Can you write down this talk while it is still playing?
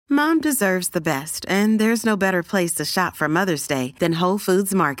Mom deserves the best, and there's no better place to shop for Mother's Day than Whole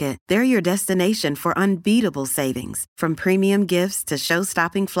Foods Market. They're your destination for unbeatable savings, from premium gifts to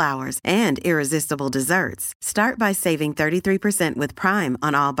show-stopping flowers and irresistible desserts. Start by saving 33% with Prime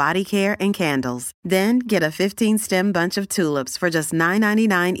on all body care and candles. Then get a 15-stem bunch of tulips for just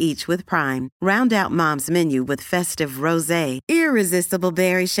 $9.99 each with Prime. Round out Mom's menu with festive rosé, irresistible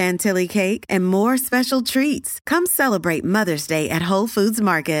berry chantilly cake, and more special treats. Come celebrate Mother's Day at Whole Foods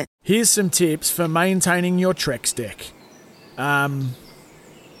Market. Here's some tips for maintaining your Trex deck.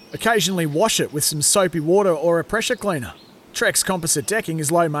 Occasionally wash it with some soapy water or a pressure cleaner. Trex composite decking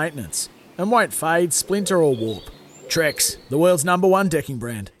is low maintenance and won't fade, splinter or warp. Trex, the world's #1 decking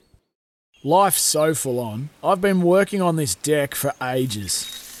brand. Life's so full on. I've been working on this deck for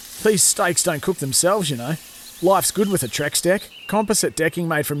ages. These steaks don't cook themselves, you know. Life's good with a Trex deck. Composite decking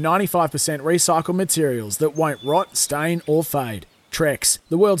made from 95% recycled materials that won't rot, stain or fade. Trex,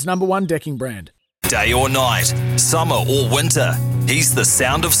 the world's #1 decking brand. Day or night, summer or winter, he's the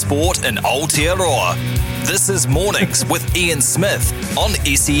sound of sport in Aotearoa. This is Mornings with Ian Smith on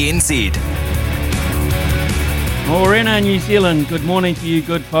SENZ. Morena, New Zealand. Good morning to you,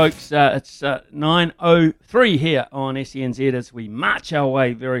 good folks. It's 9:03 here on SENZ as we march our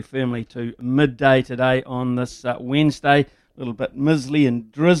way very firmly to midday today on this Wednesday. A little bit mizzly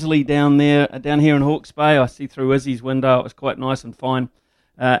and drizzly down here in Hawke's Bay. I see through Izzy's window. It was quite nice and fine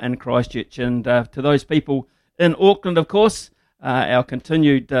in Christchurch. And to those people in Auckland, of course, our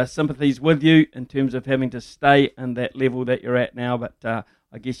continued sympathies with you in terms of having to stay in that level that you're at now. But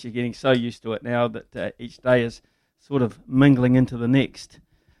I guess you're getting so used to it now that each day is sort of mingling into the next.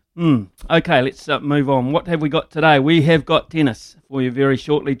 Okay, let's move on. What have we got today? We have got tennis for you very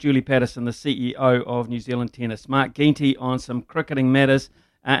shortly. Julie Patterson, the CEO of New Zealand Tennis. Mark Ginty on some cricketing matters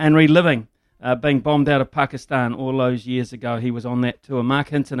and reliving being bombed out of Pakistan all those years ago. He was on that tour. Mark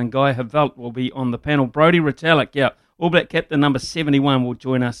Hinton and Guy Havelt will be on the panel. Brodie Retallick, All Black captain number 71, will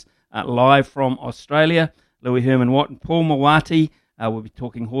join us live from Australia. Louis Herman-Watt and Paul Mawati. We'll be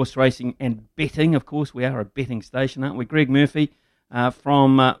talking horse racing and betting. Of course, we are a betting station, aren't we? Greg Murphy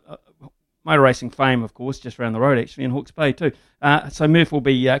from motor racing fame, of course, just around the road, actually, in Hawke's Bay too. So Murph will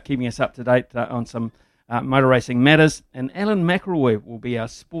be keeping us up to date on some motor racing matters. And Alan McElroy will be our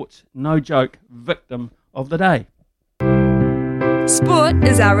sports no-joke victim of the day. Sport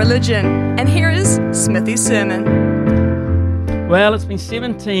is our religion. And here is Smithy's sermon. Well, it's been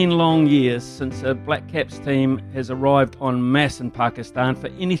 17 long years since a Black Caps team has arrived en masse in Pakistan for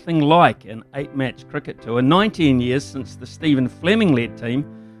anything like an 8-match cricket tour. 19 years since the Stephen Fleming-led team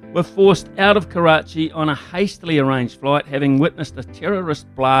were forced out of Karachi on a hastily arranged flight, having witnessed a terrorist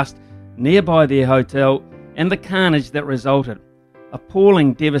blast nearby their hotel and the carnage that resulted.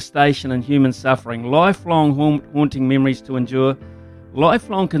 Appalling devastation and human suffering, lifelong haunting memories to endure,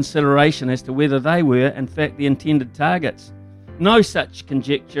 lifelong consideration as to whether they were, in fact, the intended targets. No such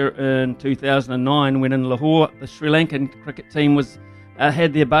conjecture in 2009 when in Lahore the Sri Lankan cricket team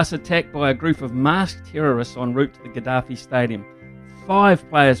had their bus attacked by a group of masked terrorists en route to the Gaddafi Stadium. 5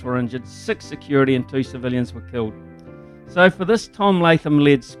 players were injured, 6 security and 2 civilians were killed. So for this Tom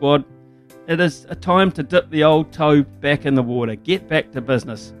Latham-led squad, it is a time to dip the old toe back in the water, get back to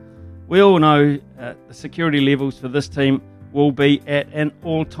business. We all know the security levels for this team will be at an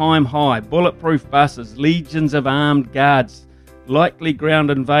all-time high. Bulletproof buses, legions of armed guards. Likely ground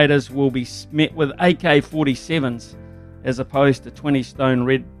invaders will be met with AK-47s as opposed to 20-stone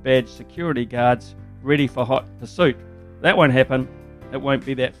red badge security guards ready for hot pursuit. That won't happen. It won't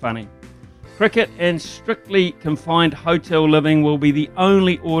be that funny. Cricket and strictly confined hotel living will be the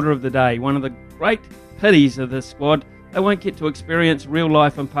only order of the day. One of the great pities of this squad, they won't get to experience real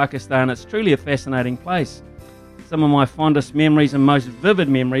life in Pakistan. It's truly a fascinating place. Some of my fondest memories and most vivid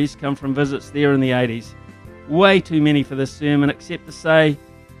memories come from visits there in the 80s. Way too many for this sermon, except to say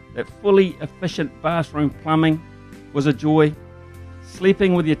that fully efficient bathroom plumbing was a joy.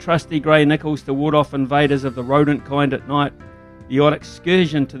 Sleeping with your trusty grey nickels to ward off invaders of the rodent kind at night. The odd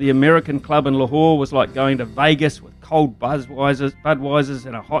excursion to the American Club in Lahore was like going to Vegas with cold Budweisers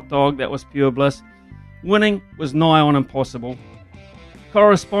and a hot dog. That was pure bliss. Winning was nigh on impossible.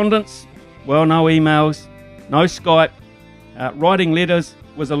 Correspondence? Well, no emails, no Skype. Writing letters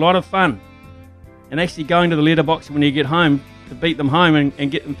was a lot of fun. And actually going to the letterbox when you get home to beat them home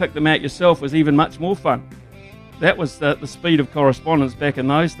and get them pick them out yourself was even much more fun. That was the speed of correspondence back in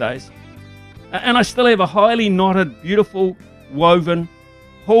those days. And I still have a highly knotted, beautiful, woven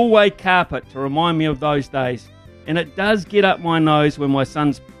hallway carpet to remind me of those days. And it does get up my nose when my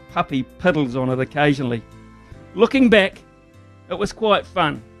son's puppy piddles on it occasionally. Looking back, it was quite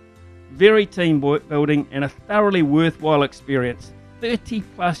fun. Very team building and a thoroughly worthwhile experience. 30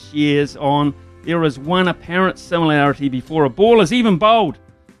 plus years on, there is one apparent similarity before a ball is even bowled.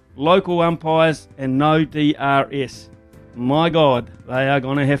 Local umpires and no DRS. My God, they are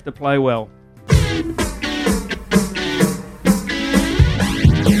going to have to play well.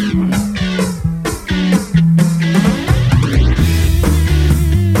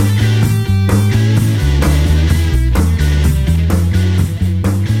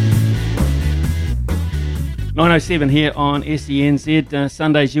 9:07 here on SENZ.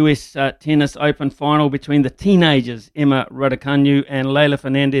 Sunday's US Tennis Open final between the teenagers Emma Raducanu and Leylah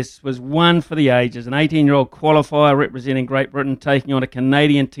Fernandez was one for the ages. An 18-year-old qualifier representing Great Britain taking on a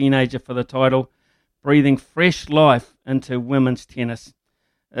Canadian teenager for the title, breathing fresh life into women's tennis.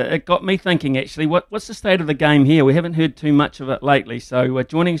 It got me thinking, actually, what's the state of the game here? We haven't heard too much of it lately. So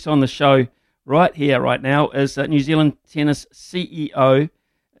joining us on the show right here, right now, is New Zealand Tennis CEO,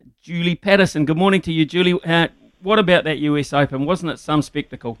 Julie Patterson. Good morning to you, Julie. What about that US Open? Wasn't it some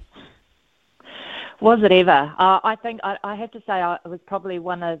spectacle? Was it ever? I think I have to say it was probably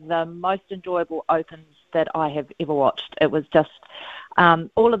one of the most enjoyable Opens that I have ever watched. It was just,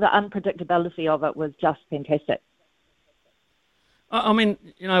 all of the unpredictability of it was just fantastic. I mean,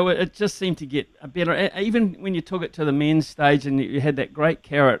 it just seemed to get better. Even when you took it to the men's stage and you had that great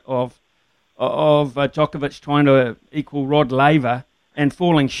carrot of Djokovic trying to equal Rod Laver and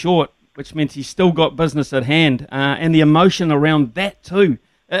falling short, which meant he still got business at hand, and the emotion around that too.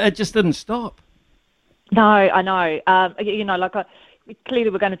 It just didn't stop. No, I know. Clearly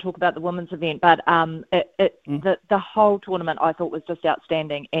we're going to talk about the women's event, but the whole tournament I thought was just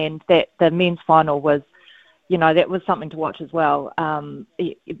outstanding, and that the men's final was, that was something to watch as well.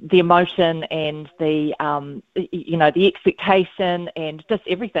 The emotion and the expectation and just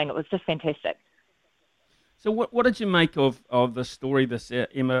everything. It was just fantastic. So what did you make of the story, this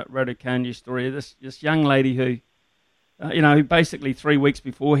Emma Raducanu story, this young lady who, who basically 3 weeks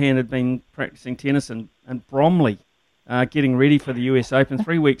beforehand had been practicing tennis in Bromley, getting ready for the US Open.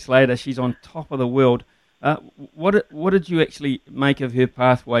 3 weeks later, she's on top of the world. What did you actually make of her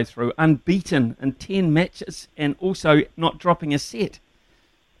pathway through, unbeaten in 10 matches and also not dropping a set?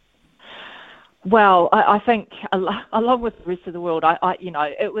 Well, I think along with the rest of the world,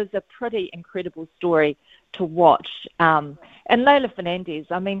 it was a pretty incredible story to watch. And Leylah Fernandez,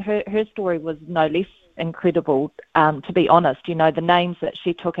 I mean, her story was no less incredible, to be honest. The names that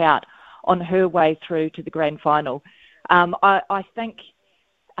she took out on her way through to the grand final. I think,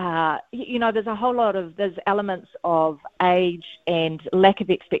 there's a whole lot of, there's elements of age and lack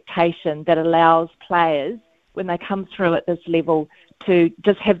of expectation that allows players, when they come through at this level, to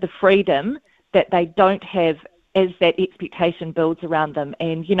just have the freedom that they don't have as that expectation builds around them.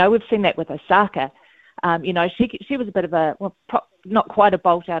 And, we've seen that with Osaka. She was a bit of not quite a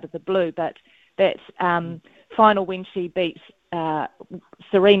bolt out of the blue, but that final when she beat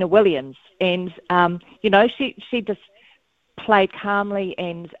Serena Williams. And, she just played calmly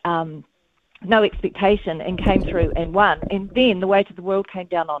and no expectation and came through and won. And then the weight of the world came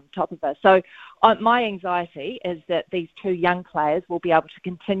down on top of her. So my anxiety is that these two young players will be able to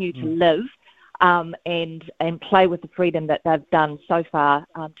continue to live and play with the freedom that they've done so far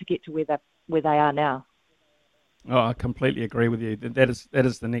to get to where they are now. Oh, I completely agree with you. That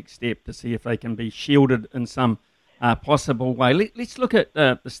is the next step, to see if they can be shielded in some possible way. Let's look at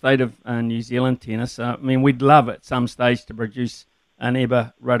the state of New Zealand tennis. I mean, we'd love at some stage to produce an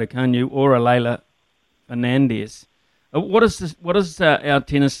Emma Raducanu or a Leylah Fernandez. What is our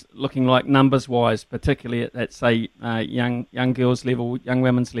tennis looking like numbers wise, particularly at say young girls level, young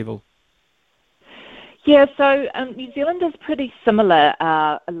women's level? Yeah, so New Zealand is pretty similar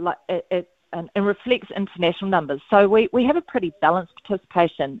and reflects international numbers. So we have a pretty balanced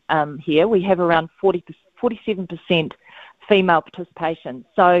participation here. We have around 47% female participation.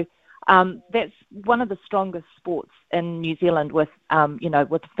 So that's one of the strongest sports in New Zealand with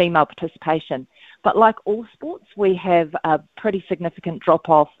female participation. But like all sports, we have a pretty significant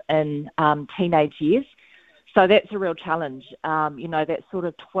drop-off in teenage years. So that's a real challenge, that sort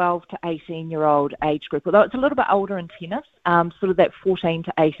of 12 to 18-year-old age group. Although it's a little bit older in tennis, sort of that 14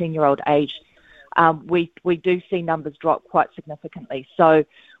 to 18-year-old age, we do see numbers drop quite significantly. So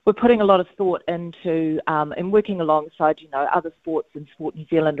we're putting a lot of thought into and working alongside, other sports and Sport New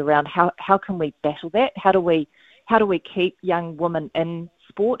Zealand around how can we battle that? How do we keep young women in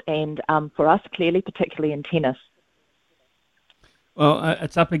sport? And for us, clearly, particularly in tennis. Well,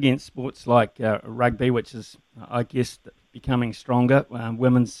 it's up against sports like rugby, which is, I guess, becoming stronger.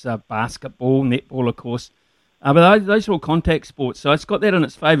 Women's basketball, netball, of course. But those are all contact sports, so it's got that in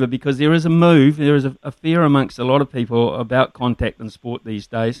its favour because there is a fear amongst a lot of people about contact in sport these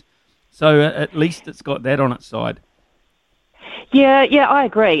days. So at least it's got that on its side. Yeah, I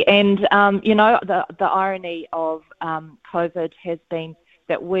agree. And, the irony of COVID has been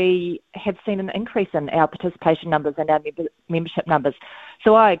that we have seen an increase in our participation numbers and our membership numbers.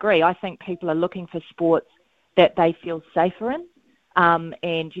 So I agree. I think people are looking for sports that they feel safer in.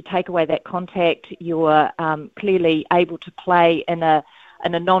 And you take away that contact, you're clearly able to play in a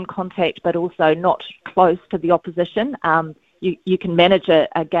non-contact but also not close to the opposition. You can manage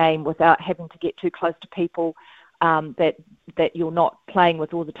a game without having to get too close to people that you're not playing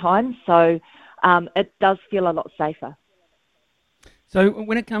with all the time. So it does feel a lot safer. So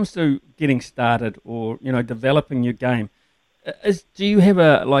when it comes to getting started or, developing your game, do you have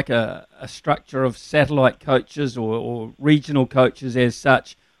a structure of satellite coaches or regional coaches as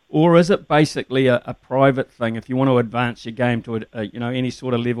such, or is it basically a private thing? If you want to advance your game to any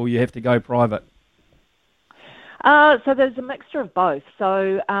sort of level, you have to go private. So there's a mixture of both.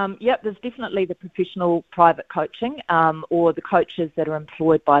 So, there's definitely the professional private coaching or the coaches that are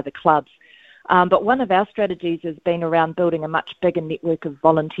employed by the clubs. But one of our strategies has been around building a much bigger network of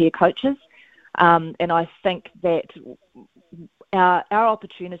volunteer coaches. And I think that our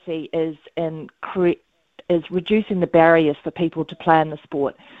opportunity is reducing the barriers for people to play in the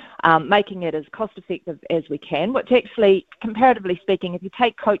sport, making it as cost effective as we can, which actually, comparatively speaking, if you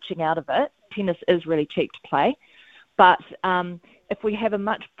take coaching out of it, tennis is really cheap to play. But if we have a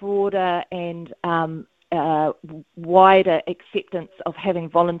much broader and wider acceptance of having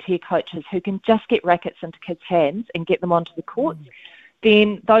volunteer coaches who can just get rackets into kids' hands and get them onto the courts,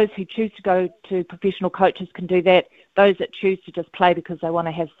 then those who choose to go to professional coaches can do that. Those that choose to just play because they want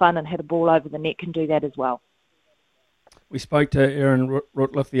to have fun and hit a ball over the net can do that as well. We spoke to Erin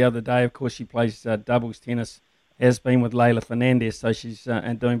Rutliff the other day. Of course, she plays doubles tennis, has been with Leylah Fernandez, so she's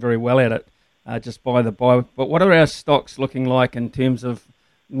and doing very well at it, just by the by. But what are our stocks looking like in terms of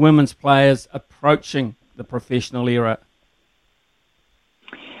women's players approaching the professional era?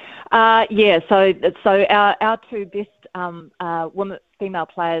 So our two best female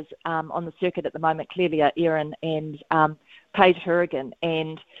players on the circuit at the moment clearly are Erin and Paige Hourigan,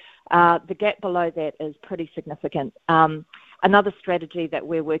 and the gap below that is pretty significant. Another strategy that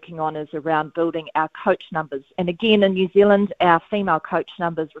we're working on is around building our coach numbers. And again, in New Zealand, our female coach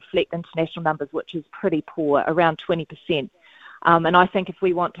numbers reflect international numbers, which is pretty poor, around 20%. And I think if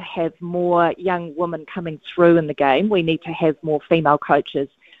we want to have more young women coming through in the game, we need to have more female coaches,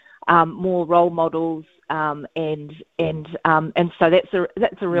 more role models, and so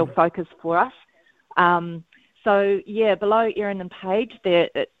that's a real focus for us. Below Erin and Paige, there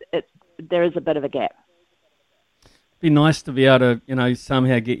is a bit of a gap. Be nice to be able to,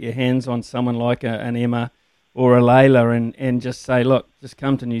 somehow get your hands on someone like an Emma or a Leylah and just say, look, just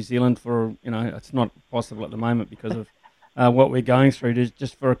come to New Zealand for, it's not possible at the moment because of what we're going through,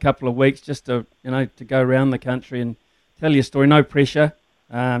 just for a couple of weeks, just to go around the country and tell your story. No pressure,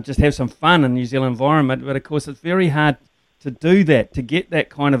 just have some fun in New Zealand environment. But of course, it's very hard to do that, to get that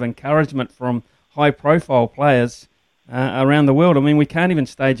kind of encouragement from high-profile players around the world. I mean, we can't even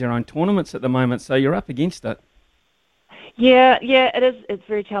stage our own tournaments at the moment, so you're up against it. Yeah, it is. It's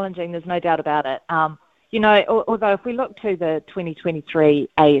very challenging. There's no doubt about it. Although if we look to the 2023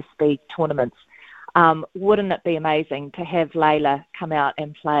 ASB tournaments, wouldn't it be amazing to have Leylah come out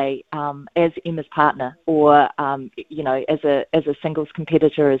and play as Emma's partner, or as a singles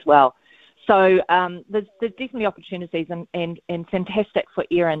competitor as well? So there's definitely opportunities, and fantastic for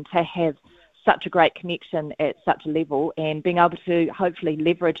Erin to have such a great connection at such a level, and being able to hopefully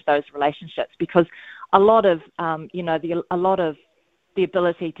leverage those relationships, because a lot of the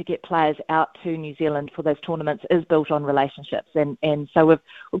ability to get players out to New Zealand for those tournaments is built on relationships, and so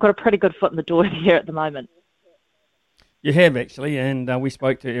we've got a pretty good foot in the door here at the moment. You have, actually, and we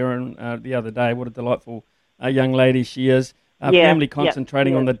spoke to Erin the other day. What a delightful young lady she is. Family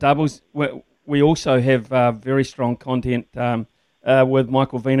concentrating on the doubles. We also have very strong content with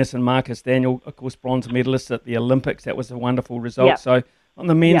Michael Venus and Marcus Daniel, of course, bronze medalists at the Olympics. That was a wonderful result. Yeah. So on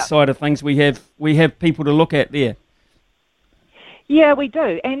the men's side of things, we have people to look at there. Yeah, we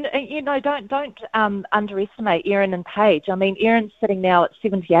do, and don't underestimate Erin and Paige. I mean, Erin's sitting now at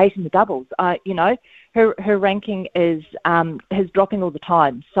 78 in the doubles. Her ranking is dropping all the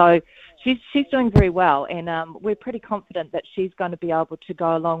time, so she's doing very well, and we're pretty confident that she's going to be able to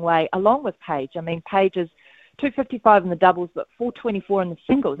go a long way along with Paige. I mean, Paige is 255 in the doubles, but 424 in the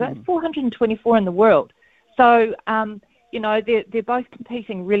singles. That's 424 in the world. So, they're both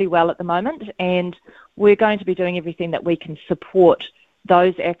competing really well at the moment, and we're going to be doing everything that we can support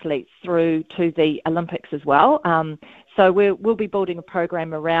those athletes through to the Olympics as well. So we'll be building a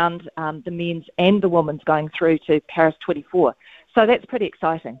program around the men's and the women's going through to Paris 24. So that's pretty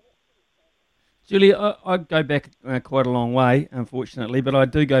exciting. Julie, I go back quite a long way, unfortunately, but I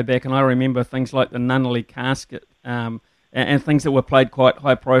do go back and I remember things like the Nunnally Casket and things that were played quite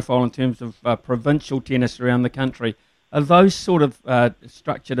high profile in terms of provincial tennis around the country. Are those sort of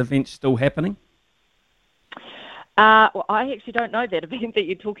structured events still happening? Well, I actually don't know that event that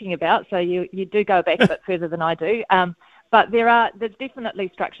you're talking about, so you do go back a bit further than I do. But there's definitely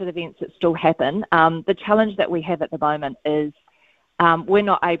structured events that still happen. The challenge that we have at the moment is we're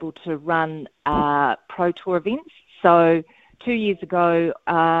not able to run Pro Tour events. So 2 years ago,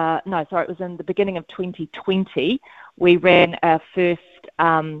 it was in the beginning of 2020, we ran our first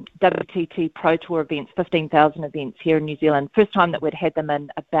WTT Pro Tour events, 15,000 events here in New Zealand. First time that we'd had them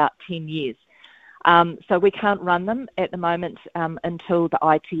in about 10 years. So we can't run them at the moment until the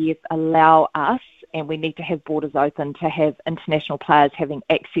ITF allow us, and we need to have borders open to have international players having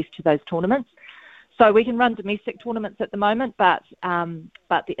access to those tournaments. So we can run domestic tournaments at the moment, but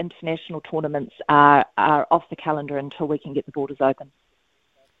the international tournaments are off the calendar until we can get the borders open.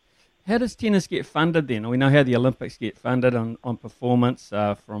 How does tennis get funded then? We know how the Olympics get funded on performance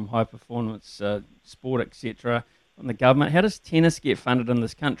from high performance sport, etc., from the government. How does tennis get funded in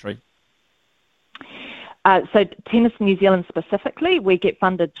this country? So Tennis New Zealand specifically, we get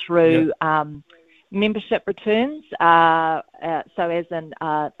funded through membership returns, so as in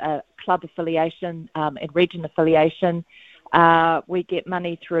club affiliation and region affiliation. We get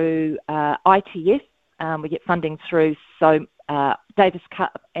money through ITF. We get funding through Davis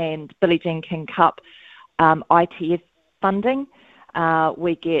Cup and Billie Jean King Cup ITF funding.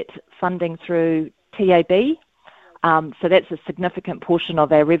 We get funding through TAB. So that's a significant portion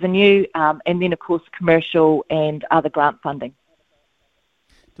of our revenue. And then, of course, commercial and other grant funding.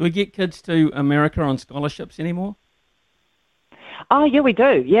 Do we get kids to America on scholarships anymore? Oh, yeah, we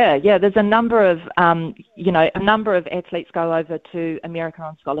do. Yeah. There's a number of, athletes go over to America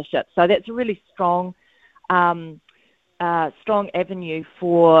on scholarships. So that's a really strong avenue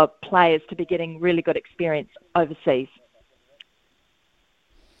for players to be getting really good experience overseas.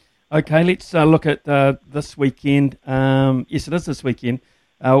 Okay, let's look at this weekend. Yes, it is this weekend.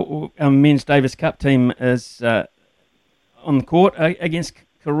 Our men's Davis Cup team is on the court against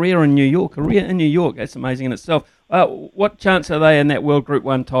Korea in New York. That's amazing in itself. What chance are they in that World Group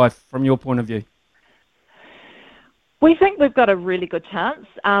 1 tie from your point of view? We think we've got a really good chance.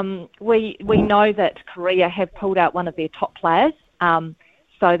 We know that Korea have pulled out one of their top players,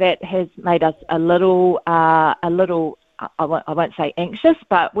 so that has made us a little. I won't say anxious,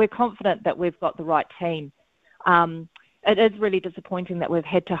 but we're confident that we've got the right team. It is really disappointing that we've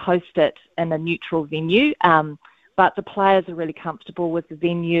had to host it in a neutral venue, but the players are really comfortable with the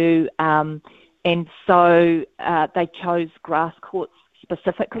venue, and so they chose grass courts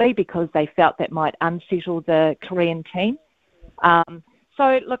specifically because they felt that might unsettle the Korean team.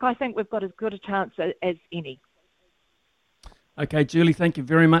 So, look, I think we've got as good a chance as any. Okay, Julie, thank you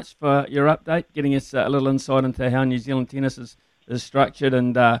very much for your update, getting us a little insight into how New Zealand tennis is structured,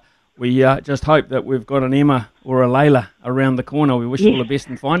 and we just hope that we've got an Emma or a Layla around the corner. We wish you all the best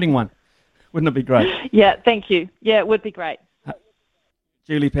in finding one. Wouldn't it be great? Yeah, thank you. Yeah, it would be great.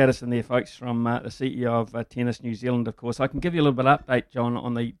 Julie Patterson there, folks, from the CEO of Tennis New Zealand, of course. I can give you a little bit of update, John,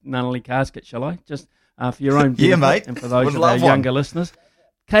 on the Nunnally Casket, shall I? Just for your own benefit, yeah, mate. And for those of our younger listeners.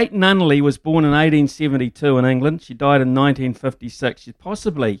 Kate Nunnally was born in 1872 in England. She died in 1956. She's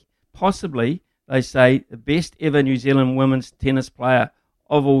possibly, they say, the best ever New Zealand women's tennis player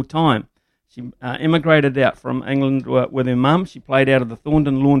of all time. She immigrated out from England with her mum. She played out of the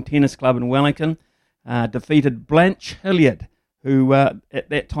Thornton Lawn Tennis Club in Wellington, defeated Blanche Hilliard, who at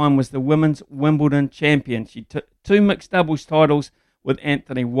that time was the women's Wimbledon champion. She took 2 mixed doubles titles with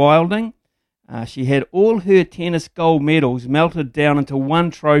Anthony Wilding. She had all her tennis gold medals melted down into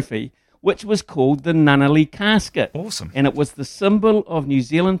one trophy, which was called the Nunnally Casket. Awesome. And it was the symbol of New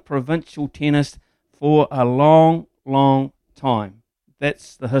Zealand provincial tennis for a long, long time.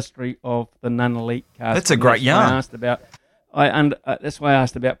 That's the history of the Nunnally Casket. That's a great yarn. That's why I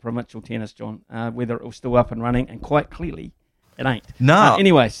asked about provincial tennis, John, whether it was still up and running, and quite clearly it ain't. No.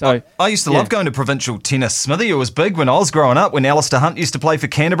 Anyway, so... I used to love going to provincial tennis, Smithy. It was big when I was growing up, when Alistair Hunt used to play for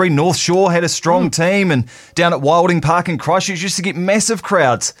Canterbury. North Shore had a strong team, and down at Wilding Park in Christchurch used to get massive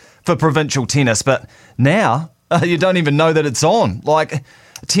crowds for provincial tennis. But now, you don't even know that it's on. Like,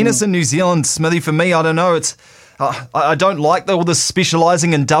 tennis in New Zealand, Smithy, for me, I don't know, it's... I don't like all this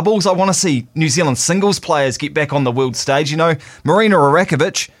specialising in doubles. I want to see New Zealand singles players get back on the world stage. You know, Marina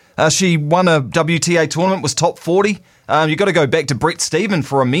Irakovic, she won a WTA tournament, was top 40. You've got to go back to Brett Stephen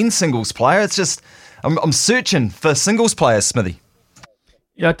for a men's singles player. It's just, I'm searching for singles players, Smithy.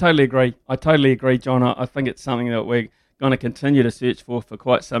 Yeah, I totally agree. John. I think it's something that we're going to continue to search for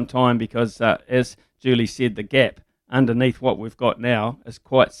quite some time because, as Julie said, the gap underneath what we've got now is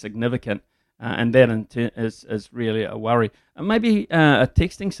quite significant, and that is really a worry. And maybe a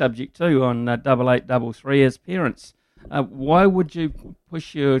texting subject too on 8833 as parents. Why would you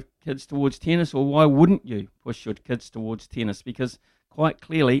push your kids towards tennis, or why wouldn't you push your kids towards tennis? Because quite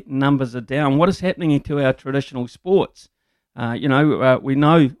clearly numbers are down. What is happening to our traditional sports? We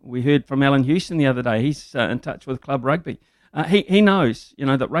heard from Alan Houston the other day. He's in touch with club rugby. He knows,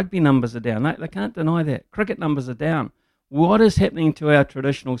 that rugby numbers are down. They can't deny that. Cricket numbers are down. What is happening to our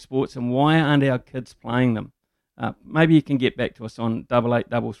traditional sports, and why aren't our kids playing them? Maybe you can get back to us on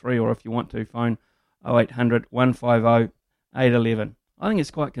 8833, or if you want to, phone 0800 150 811. I think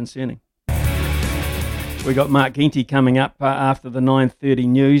it's quite concerning. We got Mark Ginty coming up after the 9:30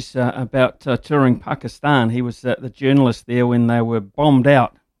 news about touring Pakistan. He was the journalist there when they were bombed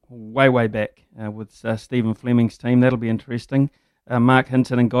out way back with Stephen Fleming's team. That'll be interesting. Mark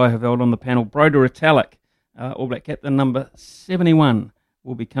Hinton and Guy Haveld on the panel. Broder Retallick, All Black captain number 71,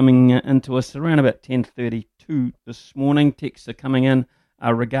 will be coming into us around about 10:32 this morning. Texts are coming in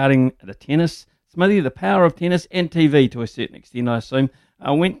regarding the tennis. Smithy, the power of tennis and TV to a certain extent, I assume.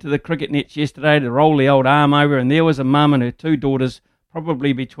 I went to the cricket nets yesterday to roll the old arm over, and there was a mum and her two daughters,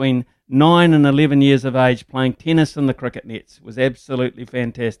 probably between 9 and 11 years of age, playing tennis in the cricket nets. It was absolutely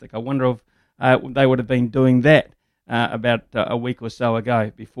fantastic. I wonder if they would have been doing that about a week or so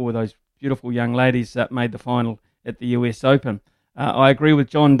ago, before those beautiful young ladies made the final at the US Open. I agree with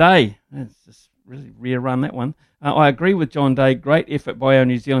John Day. It's just really rare run, that one. I agree with John Day. Great effort by our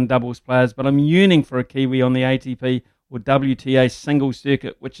New Zealand doubles players, but I'm yearning for a Kiwi on the ATP or WTA single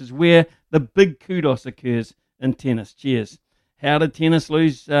circuit, which is where the big kudos occurs in tennis. Cheers. How did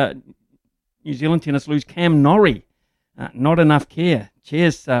New Zealand tennis lose Cam Norrie? Not enough care.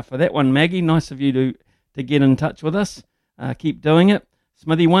 Cheers for that one, Maggie. Nice of you to get in touch with us. Keep doing it.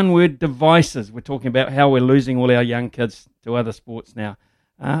 Smithy, one word, devices. We're talking about how we're losing all our young kids to other sports now.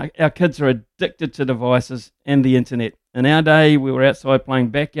 Our kids are addicted to devices and the internet. In our day, we were outside playing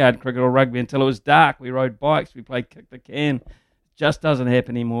backyard cricket or rugby until it was dark. We rode bikes, we played kick the can. Just doesn't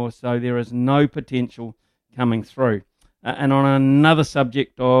happen anymore, so there is no potential coming through. And on another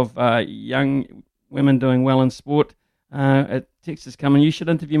subject of young women doing well in sport, a text is coming. You should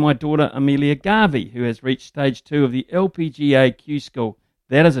interview my daughter, Amelia Garvey, who has reached stage 2 of the LPGA Q School.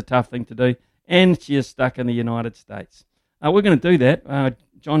 That is a tough thing to do, and she is stuck in the United States. We're going to do that.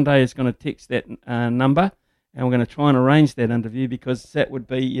 John Day is going to text that number, and we're going to try and arrange that interview, because that would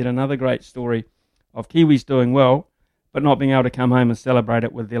be yet another great story of Kiwis doing well, but not being able to come home and celebrate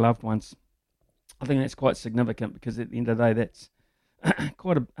it with their loved ones. I think that's quite significant, because at the end of the day, that's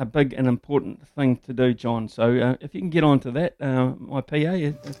quite a big and important thing to do, John. So if you can get on to that, my PA,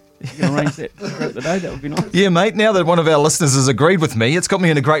 if you can arrange that throughout the day, that would be nice. Yeah, mate, now that one of our listeners has agreed with me, it's got me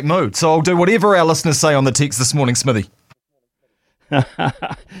in a great mood. So I'll do whatever our listeners say on the text this morning, Smithy.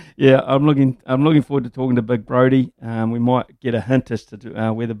 Yeah, I'm looking forward to talking to Big Brody. We might get a hint as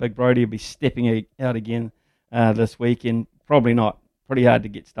to whether Big Brody will be stepping out again this week, and probably not. Pretty hard to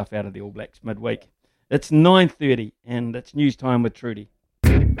get stuff out of the All Blacks midweek. It's 9:30 and it's news time with Trudy.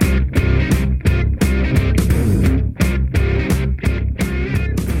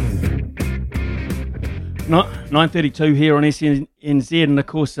 9:32 here on SNZ, and of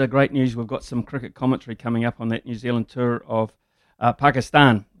course, great news. We've got some cricket commentary coming up on that New Zealand tour of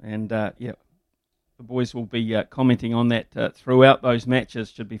Pakistan, and the boys will be commenting on that throughout those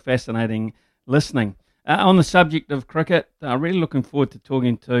matches. Should be fascinating listening. On the subject of cricket, really looking forward to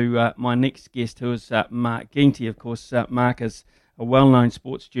talking to my next guest, who is Mark Ginty. Of course, Mark is a well-known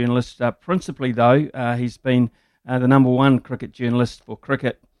sports journalist. Principally, though, he's been the number one cricket journalist for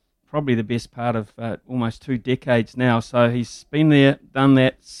cricket, probably the best part of almost 2 decades now. So he's been there, done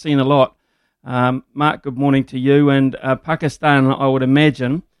that, seen a lot. Mark, good morning to you. And Pakistan, I would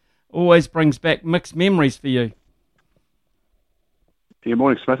imagine, always brings back mixed memories for you. Yeah,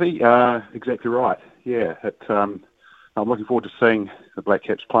 morning, Smithy. Exactly right. Yeah, I'm looking forward to seeing the Black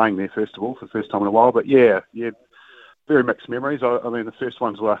Caps playing there, first of all, for the first time in a while. But yeah, very mixed memories. I mean, the first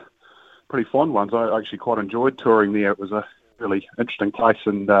ones were pretty fond ones. I actually quite enjoyed touring there. It was a really interesting place,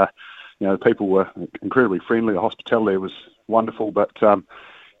 and the people were incredibly friendly. The hospitality was wonderful. But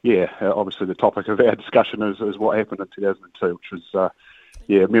obviously the topic of our discussion is what happened in 2002, which was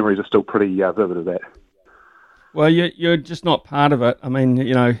memories are still pretty vivid of that. Well, you're just not part of it. I mean,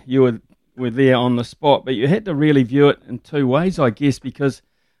 you were there on the spot, but you had to really view it in 2 ways, I guess, because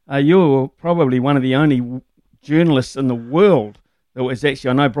you were probably one of the only journalists in the world that was actually,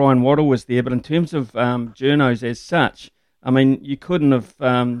 I know Brian Waddle was there, but in terms of journos as such, I mean, you couldn't have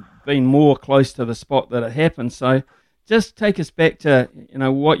been more close to the spot that it happened. So just take us back to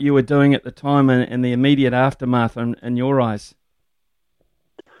what you were doing at the time and the immediate aftermath in your eyes.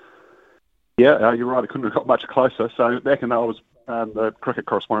 Yeah, you're right. I couldn't have got much closer. So back in I was the cricket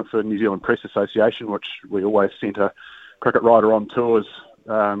correspondent for New Zealand Press Association, which we always sent a cricket writer on tours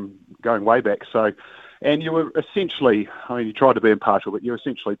going way back. So, and you were essentially, you tried to be impartial, but you're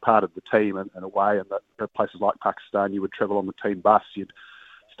essentially part of the team in a way. And at places like Pakistan, you would travel on the team bus, you'd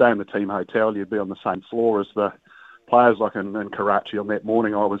stay in the team hotel, you'd be on the same floor as the players. Like in Karachi on that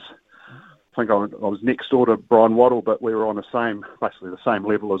morning, I was next door to Brian Waddle, but we were on basically the same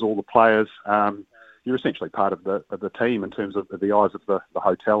level as all the players. You're essentially part of the team in terms of the eyes of the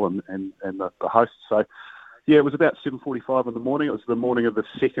hotel and the hosts. So, yeah, it was about 7:45 in the morning. It was the morning of the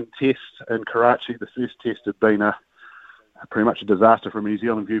second test in Karachi. The first test had been pretty much a disaster from a New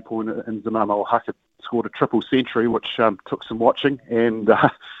Zealand viewpoint, and Zaman ul-Haq had scored a triple century, which took some watching, and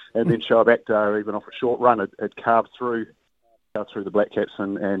then Shoaib Akhtar, even off a short run, had carved through the Black Caps,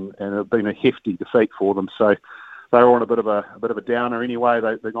 and it had been a hefty defeat for them. So they were on a bit of a downer anyway.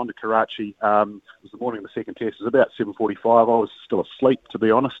 They'd gone to Karachi. It was the morning of the second test. It was about 7:45. I was still asleep, to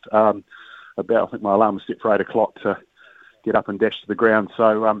be honest. I think my alarm was set for 8 o'clock to get up and dash to the ground.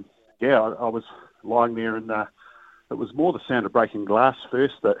 So I was lying there, and it was more the sound of breaking glass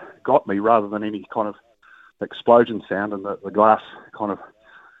first that got me, rather than any kind of explosion sound. And the glass kind of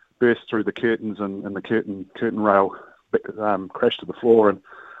burst through the curtains, and the curtain rail crashed to the floor, and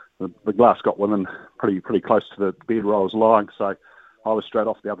the glass got within pretty close to the bed where I was lying. So I was straight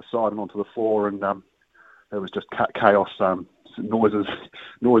off the other side and onto the floor, and it was just chaos,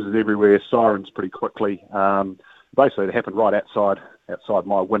 noises everywhere, sirens pretty quickly. Basically, it happened right outside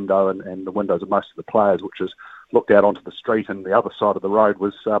my window and the windows of most of the players, which is looked out onto the street, and the other side of the road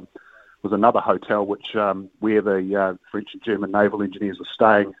was another hotel, which where the French and German naval engineers were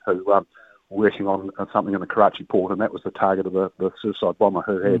staying, who were working on something in the Karachi port, and that was the target of the suicide bomber,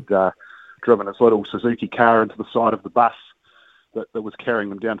 who had driven his little Suzuki car into the side of the bus that was carrying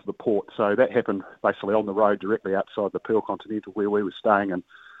them down to the port. So that happened basically on the road directly outside the Pearl Continental where we were staying, and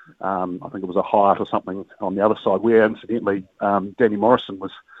I think it was a Hyatt or something on the other side, where incidentally Danny Morrison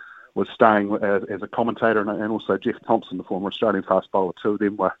was staying as a commentator, and also Jeff Thompson, the former Australian fast bowler. Two of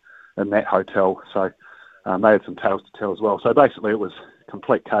them were in that hotel, so they had some tales to tell as well. So basically it was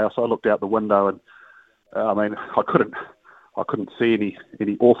complete chaos. I looked out the window, and I couldn't see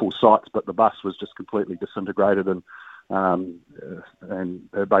any awful sights, but the bus was just completely disintegrated, and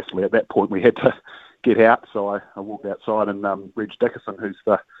basically at that point we had to get out. So I walked outside, and Reg Dickerson, who's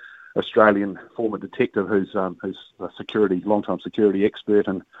the Australian former detective, who's a long-time security expert,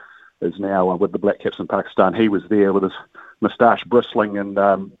 and is now with the Black Caps in Pakistan. He was there with his moustache bristling and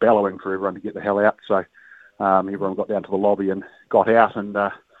bellowing for everyone to get the hell out. So everyone got down to the lobby and got out, and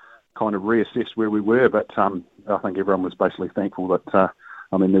kind of reassessed where we were. But I think everyone was basically thankful that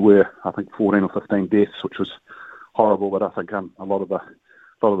there were 14 or 15 deaths, which was horrible. But I think a lot of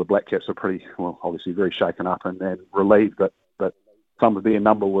the Black Caps are pretty, well, obviously very shaken up and relieved that some of their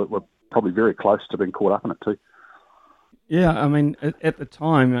number were probably very close to being caught up in it too. Yeah, at the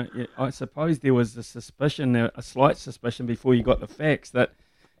time, I suppose there was a slight suspicion before you got the facts that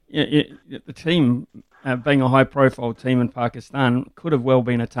the team, being a high-profile team in Pakistan, could have well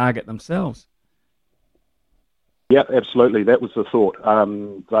been a target themselves. Yeah, absolutely. That was the thought.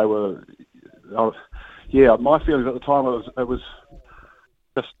 They were. My feelings at the time it was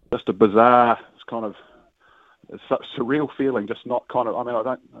just a bizarre kind of surreal feeling. Just not kind of.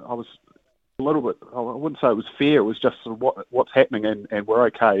 I was a little bit. I wouldn't say it was fear. It was just sort of what's happening, and we're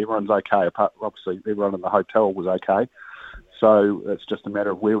okay. Everyone's okay. Obviously, everyone in the hotel was okay. So it's just a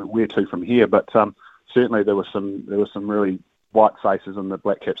matter of where to from here. But certainly there were some really white faces in the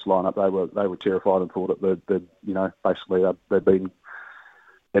Black Caps lineup. They were terrified and thought that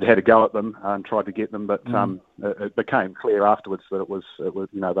they'd had a go at them and tried to get them. But it became clear afterwards that it was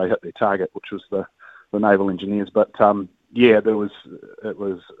they hit their target, which was the naval engineers. But it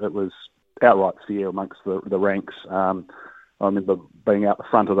was outright fear amongst the ranks. I remember being out the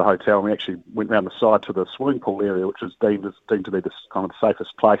front of the hotel, and we actually went round the side to the swimming pool area, which was deemed to be the kind of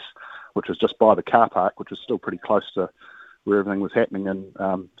safest place, which was just by the car park, which was still pretty close to where everything was happening.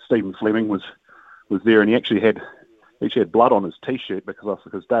 And Stephen Fleming was there, and he actually had blood on his T-shirt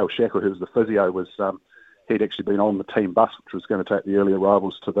because Dale Shackle, who was the physio, he'd actually been on the team bus, which was going to take the early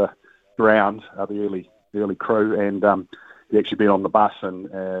arrivals to the ground, the early crew, and he'd actually been on the bus, and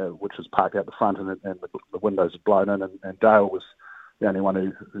which was parked out the front, and the windows had blown in, and Dale was the only one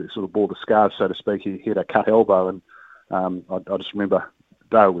who sort of bore the scars, so to speak. He had a cut elbow, and I just remember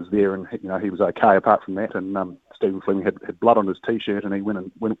Dale was there, and he was okay apart from that. And Stephen Fleming had blood on his T-shirt, and he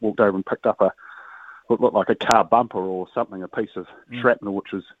walked over and picked up a what looked like a car bumper or something, a piece of shrapnel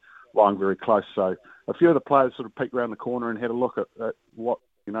which was lying very close. So a few of the players sort of peeked around the corner and had a look at what,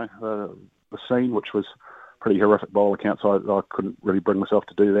 the scene, which was pretty horrific by all accounts. I couldn't really bring myself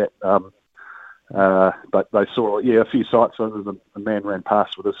to do that. But they saw, a few sights. So a man ran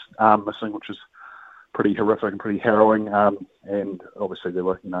past with his arm missing, which was pretty horrific and pretty harrowing. And obviously there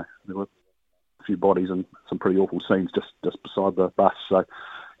were a few bodies and some pretty awful scenes just beside the bus. So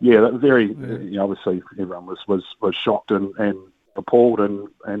that was very, obviously everyone was shocked and appalled. And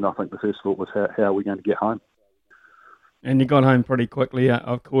I think the first thought was how are we going to get home? And you got home pretty quickly.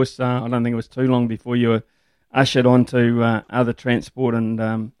 Of course, I don't think it was too long before you were ushered onto other transport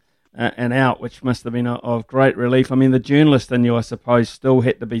and out, which must have been of great relief. I mean, the journalist in you, I suppose, still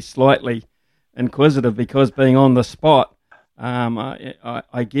had to be slightly inquisitive because being on the spot,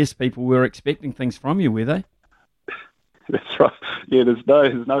 I guess people were expecting things from you, were they? That's right. Yeah, there's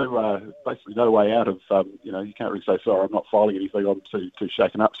no basically no way out of, you can't really say, sorry, I'm not filing anything, I'm too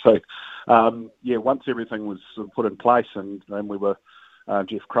shaken up. So, once everything was sort of put in place and we were,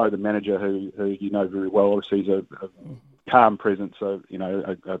 Jeff Crow, the manager, who very well, obviously he's a calm presence,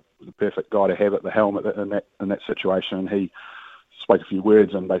 the perfect guy to have at the helm in that situation. And he spoke a few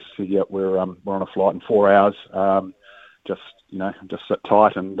words and basically said, we're on a flight in 4 hours. Just sit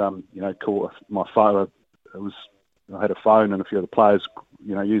tight and, call my phone. I had a phone and a few of the players,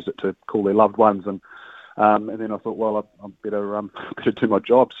 used it to call their loved ones. And then I thought, well, I better do my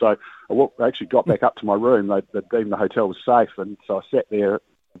job. So I actually got back up to my room. They deemed the hotel was safe. And so I sat there,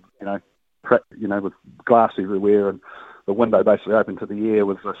 with glass everywhere and the window basically open to the air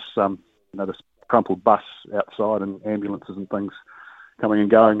with this, this crumpled bus outside and ambulances and things coming and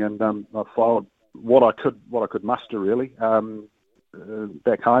going. And I filed what I could muster really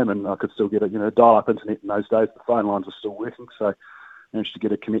back home, and I could still get a dial-up internet in those days. The phone lines were still working, so I managed to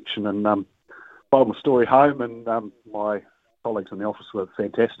get a connection and filed my story home. And my colleagues in the office were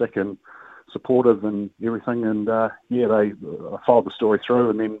fantastic and supportive and everything. And I filed the story through,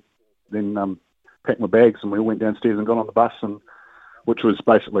 and then packed my bags, and we all went downstairs and got on the bus, and which was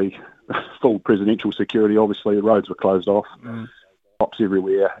basically full presidential security. Obviously, the roads were closed off, cops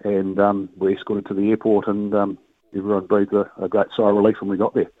everywhere, and we escorted to the airport, and everyone breathed a great sigh of relief when we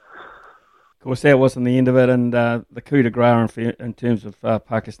got there. Of course, that wasn't the end of it, and the coup de grace in terms of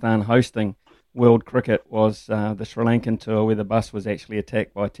Pakistan hosting World Cricket was the Sri Lankan tour, where the bus was actually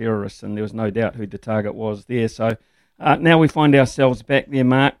attacked by terrorists, and there was no doubt who the target was there. So now we find ourselves back there,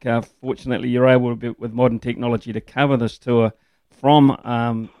 Mark. Fortunately, you're able to, with modern technology, to cover this tour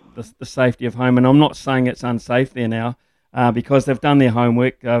from the safety of home. And I'm not saying it's unsafe there now, because they've done their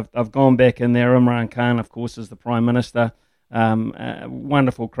homework. I've gone back in there. Imran Khan, of course, is the Prime Minister. A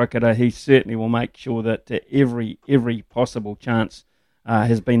wonderful cricketer. He certainly will make sure that every possible chance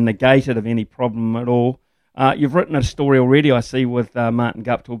has been negated of any problem at all. You've written a story already, I see, with Martin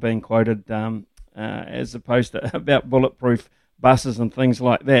Guptill being quoted as opposed to about bulletproof buses and things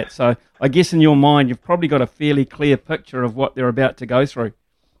like that. So I guess in your mind, you've probably got a fairly clear picture of what they're about to go through.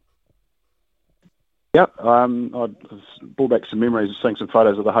 Yep, I brought back some memories of seeing some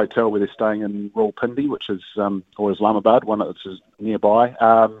photos of the hotel where they're staying in Rawalpindi, which is, or Islamabad, one that's nearby.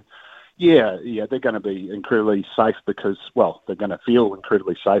 They're going to be incredibly safe because, well, they're going to feel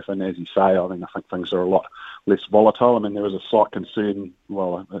incredibly safe. And as you say, I think things are a lot less volatile. I mean, there is a slight concern,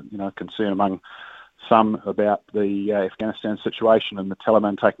 concern among some about the Afghanistan situation and the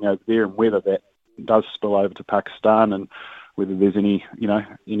Taliban taking over there, and whether that does spill over to Pakistan, and whether there's anything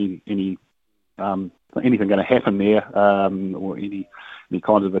going to happen there, or any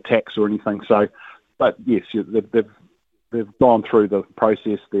kinds of attacks or anything. So, but yes, they've gone through the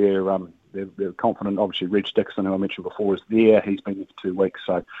process. They're confident. Obviously, Reg Dixon, who I mentioned before, is there. He's been there for 2 weeks,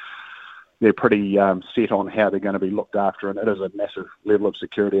 so they're pretty set on how they're going to be looked after. And it is a massive level of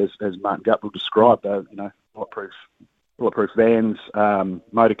security, as Martin Guptill described. Bulletproof vans,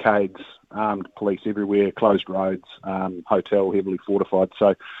 motorcades, armed police everywhere, closed roads, hotel heavily fortified.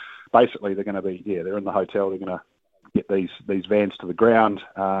 So basically, they're going to be, they're in the hotel. They're going to get these vans to the ground,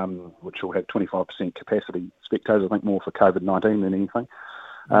 which will have 25% capacity. Spectators, I think, more for COVID-19 than anything.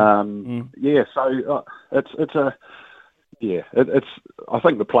 So I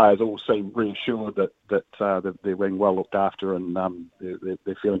think the players all seem reassured that they're being well looked after, and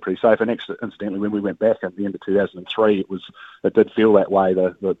they're feeling pretty safe. And incidentally, when we went back at the end of 2003, it did feel that way.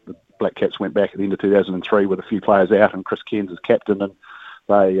 The Black Caps went back at the end of 2003 with a few players out and Chris Cairns as captain, and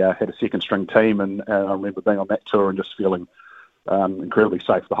they had a second string team. And I remember being on that tour and just feeling incredibly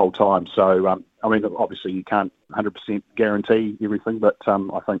safe the whole time. So, obviously you can't 100% guarantee everything, but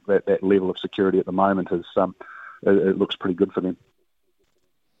I think that level of security at the moment is it looks pretty good for them.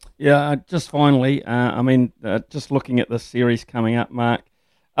 Yeah, just finally, just looking at this series coming up, Mark,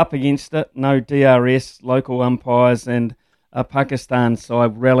 up against it, no DRS, local umpires, and a Pakistan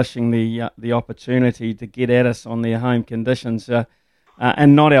side relishing the opportunity to get at us on their home conditions,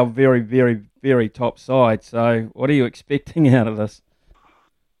 and not our very, very, very top side. So what are you expecting out of this?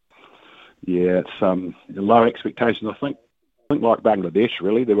 Yeah, it's low expectations, I think. Like Bangladesh,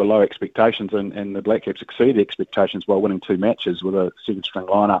 really, there were low expectations, and the Black Caps exceeded expectations by winning 2 matches with a second-string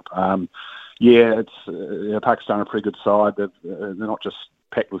lineup. Pakistan are a pretty good side. They're not just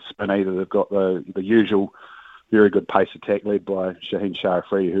packed with spin either. They've got the usual very good pace attack led by Shaheen Shah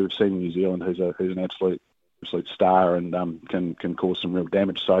Afridi, who we've seen in New Zealand, who's an absolute star and can cause some real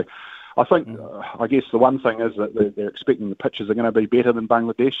damage. So I think, I guess the one thing is that they're expecting the pitches are going to be better than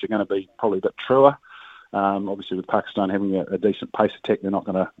Bangladesh. They're going to be probably a bit truer. Obviously, with Pakistan having a decent pace attack,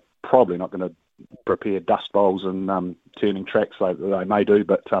 they're probably not going to prepare dust bowls and turning tracks like they may do,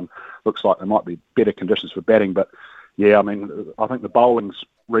 but looks like there might be better conditions for batting. But yeah, I mean, I think the bowling's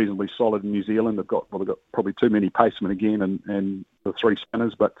reasonably solid in New Zealand. They've got probably too many pacemen again and the 3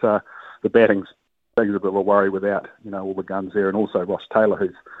 spinners, but the batting's a bit of a worry without all the guns there, and also Ross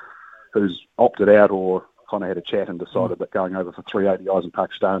Taylor, who's opted out or kind of had a chat and decided that going over for 3 ODIs in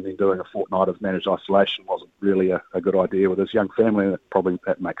Pakistan and then doing a fortnight of managed isolation wasn't really a good idea with his young family.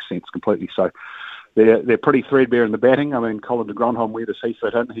 That makes sense completely. So they're pretty threadbare in the batting. I mean, Colin de Grandhomme, where does he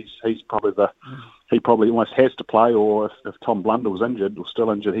fit in? He probably almost has to play, or if Tom Blundell's injured or still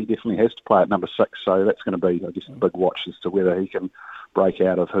injured, he definitely has to play at number 6. So that's going to be, I guess, a big watch as to whether he can break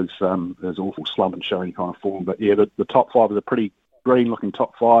out of his awful slump and show any kind of form. But yeah, the top 5 is a pretty green-looking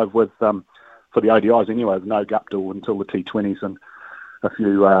top 5 with for the ODIs anyway, with no Guptill until the T20s and a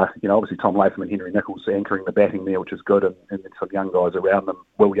few, obviously Tom Latham and Henry Nicholls anchoring the batting there, which is good, and then some young guys around them.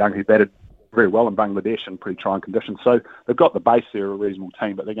 Will Young, who batted very well in Bangladesh in pretty trying conditions. So they've got the base there, a reasonable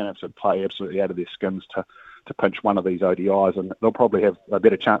team, but they're going to have to play absolutely out of their skins to pinch one of these ODIs, and they'll probably have a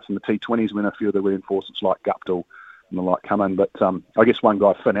better chance in the T20s when a few of the reinforcements like Guptill and the like come in. But I guess one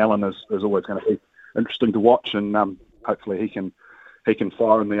guy, Finn Allen, is always going to be interesting to watch, and hopefully he can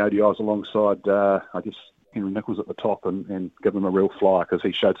fire in the ODIs alongside, I guess, Henry Nicholls at the top and give them a real flyer, because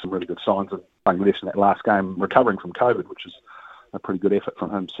he showed some really good signs in Bangladesh in that last game, recovering from COVID, which is a pretty good effort from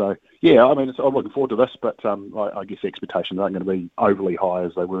him. So, yeah, I mean, I'm looking forward to this, but I guess the expectations aren't going to be overly high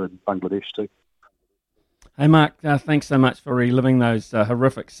as they were in Bangladesh too. Hey, Mark, thanks so much for reliving those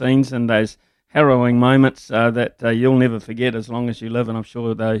horrific scenes and those harrowing moments that you'll never forget as long as you live, and I'm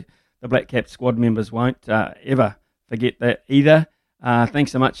sure the Black Cap squad members won't ever forget that either.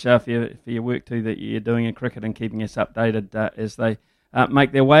 Thanks so much for your work too that you're doing in cricket and keeping us updated as they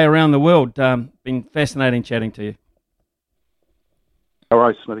make their way around the world. Been fascinating chatting to you. All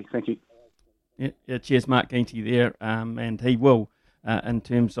right, Smithy. Thank you. Yeah, cheers, Mark Ginty there, and he will, in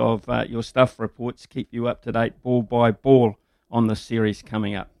terms of your stuff reports, keep you up to date ball by ball on the series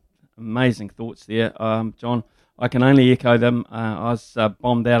coming up. Amazing thoughts there, John. I can only echo them. I was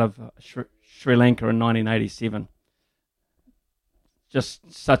bombed out of Sri Lanka in 1987. Just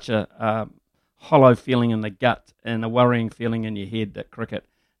such a hollow feeling in the gut and a worrying feeling in your head that cricket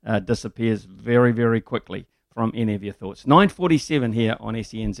disappears very, very quickly from any of your thoughts. 9:47 here on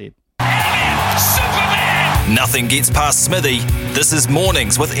SENZ. Superman! Nothing gets past Smithy. This is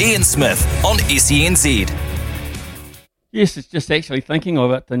Mornings with Ian Smith on SENZ. Yes, it's just actually thinking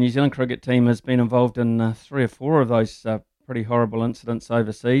of it. The New Zealand cricket team has been involved in 3 or 4 of those pretty horrible incidents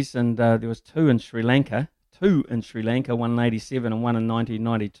overseas, and there was 2 in Sri Lanka. 2 in Sri Lanka, one in 87 and one in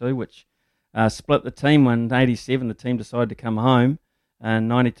 1992, which split the team. When in 87 the team decided to come home, and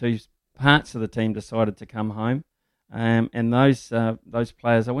 92 parts of the team decided to come home. And those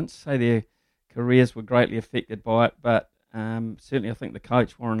players, I wouldn't say their careers were greatly affected by it, but certainly I think the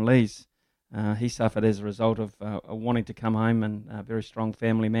coach, Warren Lees, he suffered as a result of wanting to come home, and a very strong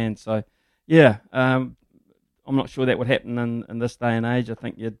family man. So, yeah, I'm not sure that would happen in this day and age. I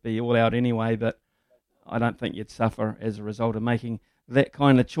think you'd be all out anyway, but I don't think you'd suffer as a result of making that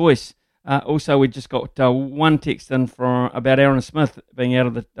kind of choice. Also, we just got one text in about Aaron Smith being out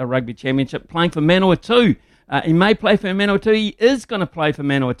of the Rugby Championship, playing for Manawatu. He may play for Manawatu. He is going to play for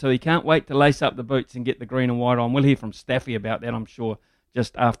Manawatu. He can't wait to lace up the boots and get the green and white on. We'll hear from Staffy about that, I'm sure,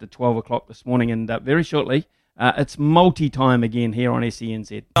 just after 12 o'clock this morning. And very shortly, it's multi-time again here on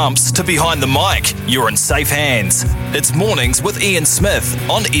SENZ. Umps to behind the mic. You're in safe hands. It's Mornings with Ian Smith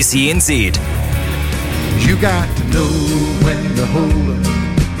on SENZ. You got to know when to hold up,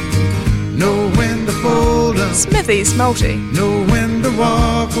 know when to fold up, Smithy's Multi. know when to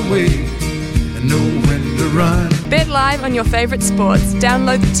walk away, and know when to run. Bet live on your favourite sports.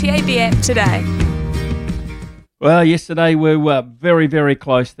 Download the TAB app today. Well, yesterday we were very, very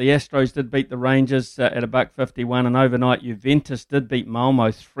close. The Astros did beat the Rangers at $1.51, and overnight Juventus did beat Malmo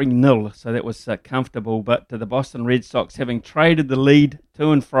 3-0, so that was comfortable. But the Boston Red Sox, having traded the lead to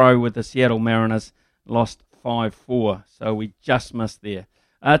and fro with the Seattle Mariners, lost 5-4, so we just missed there.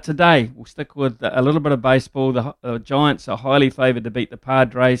 Today, we'll stick with a little bit of baseball. The Giants are highly favoured to beat the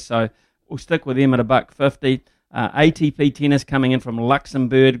Padres, so we'll stick with them at $1.50. ATP tennis coming in from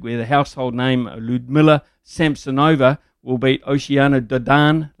Luxembourg, where the household name Ludmila Samsonova will beat Oceana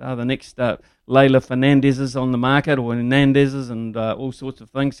Dodan. The next Leila Fernandez's on the market, or Hernandez's, and all sorts of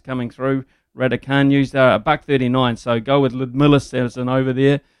things coming through. Raducanu's, they're $1.39, so go with Ludmila Samsonova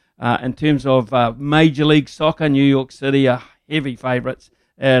there. In terms of Major League Soccer, New York City are heavy favourites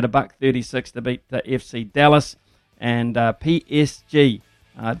at $1.36 to beat the FC Dallas, and PSG,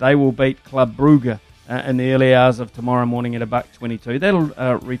 they will beat Club Brugge in the early hours of tomorrow morning at $1.22.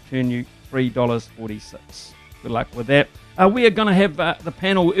 That'll return you $3.46. Good luck with that. We are going to have the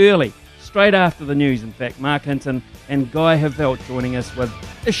panel early, straight after the news. In fact, Mark Hinton and Guy Havelt joining us with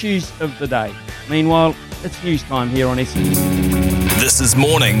issues of the day. Meanwhile, it's news time here on SEN. This is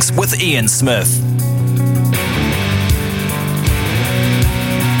Mornings with Ian Smith.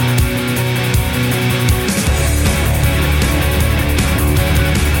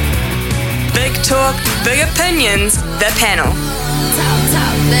 Talk, big opinions, the panel.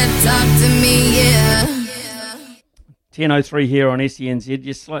 Talk to me, yeah. 10:03 here on SENZ,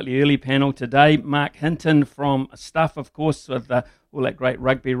 just slightly early panel today. Mark Hinton from Stuff, of course, with all that great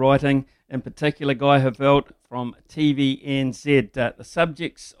rugby writing. In particular, Guy Havelt from TVNZ. The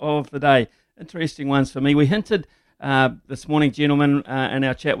subjects of the day, interesting ones for me. We hinted this morning, gentlemen, in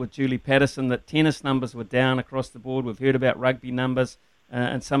our chat with Julie Patterson, that tennis numbers were down across the board. We've heard about rugby numbers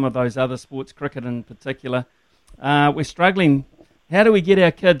and some of those other sports, cricket in particular. We're struggling. How do we get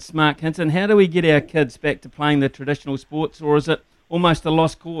our kids, Mark Hinton, how do we get our kids back to playing the traditional sports, or is it almost a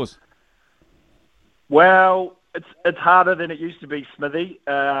lost cause? Well, it's harder than it used to be, Smithy,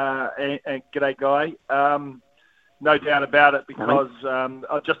 and g'day, Guy. No doubt about it, because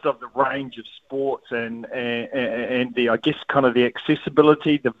just of the range of sports and the, I guess, kind of the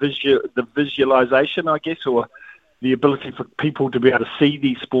accessibility, the visualization, I guess, or the ability for people to be able to see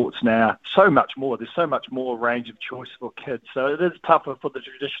these sports now, so much more. There's so much more range of choice for kids. So it is tougher for the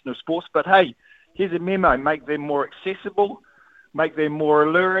traditional sports. But, hey, here's a memo. Make them more accessible, make them more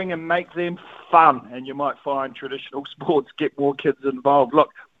alluring, and make them fun. And you might find traditional sports get more kids involved. Look,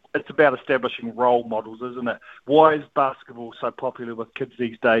 it's about establishing role models, isn't it? Why is basketball so popular with kids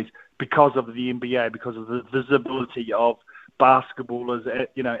these days? Because of the NBA, because of the visibility of basketball as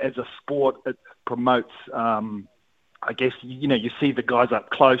a sport. It promotes I guess, you see the guys up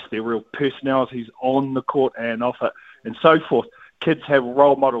close, they're real personalities on the court and off it, and so forth. Kids have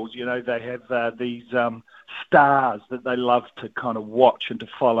role models, they have these stars that they love to kind of watch and to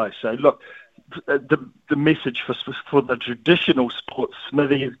follow. So, look, the message for the traditional sports,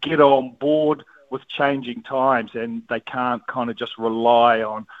 Smithy, is get on board with changing times, and they can't kind of just rely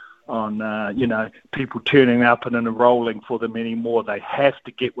on people turning up and enrolling for them anymore. They have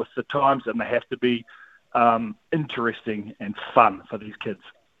to get with the times, and they have to be interesting and fun for these kids.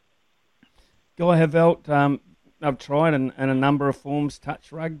 Guy Havelt, I've tried in a number of forms,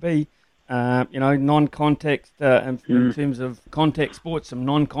 touch rugby, non-contact in terms of contact sports, some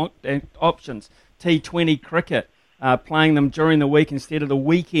non-contact options, T20 cricket, playing them during the week instead of the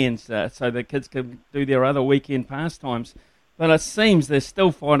weekends so the kids can do their other weekend pastimes. But it seems they're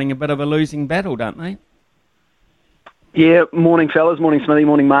still fighting a bit of a losing battle, don't they? Yeah, morning fellas, morning Smithy,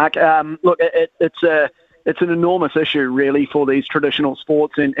 morning Mark. Look, it's an enormous issue really for these traditional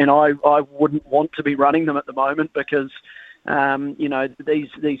sports, and I wouldn't want to be running them at the moment, because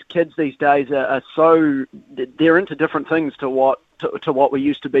these kids these days are so, they're into different things to what we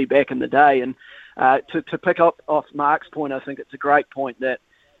used to be back in the day. And to pick up off Mark's point, I think it's a great point that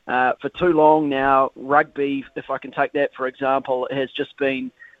for too long now, rugby, if I can take that for example,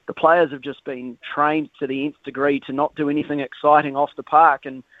 the players have just been trained to the nth degree to not do anything exciting off the park.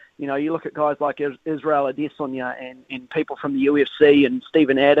 And you look at guys like Israel Adesanya and people from the UFC and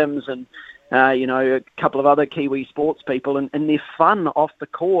Stephen Adams and a couple of other Kiwi sports people, and they're fun off the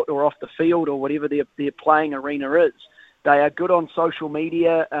court or off the field or whatever their playing arena is. They are good on social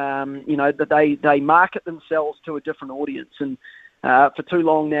media. That they market themselves to a different audience. And for too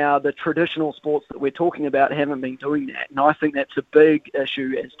long now, the traditional sports that we're talking about haven't been doing that. And I think that's a big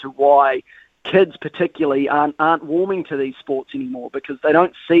issue as to why kids particularly aren't warming to these sports anymore, because they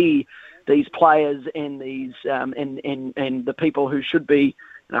don't see these players and these and the people who should be,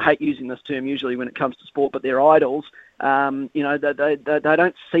 and I hate using this term usually when it comes to sport, but they're idols, They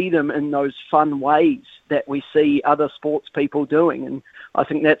don't see them in those fun ways that we see other sports people doing. And I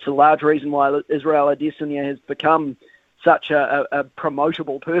think that's a large reason why Israel Adesanya has become such a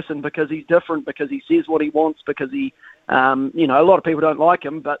promotable person, because he's different, because he says what he wants, because he, a lot of people don't like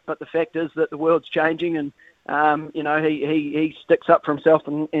him, but the fact is that the world's changing, and he sticks up for himself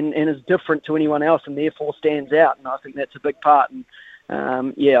and is different to anyone else, and therefore stands out. And I think that's a big part. And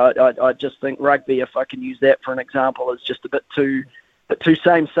I just think rugby, if I can use that for an example, is just a bit too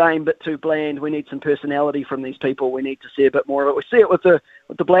same, bit too bland. We need some personality from these people. We need to see a bit more of it. We see it with the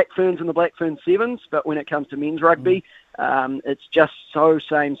Black Ferns and the Black Ferns Sevens, but when it comes to men's rugby, it's just so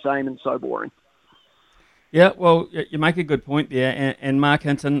same and so boring. Yeah, well, you make a good point there. And Mark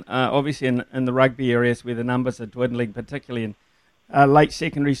Hinton, obviously in the rugby areas where the numbers are dwindling, particularly in late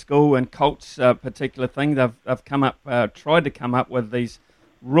secondary school, and Colts particular thing, they've tried to come up with these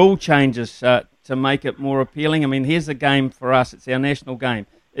rule changes to make it more appealing. I mean, here's a game for us. It's our national game.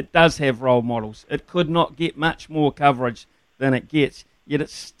 It does have role models. It could not get much more coverage than it gets, yet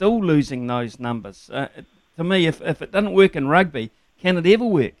it's still losing those numbers. To me, if it doesn't work in rugby, can it ever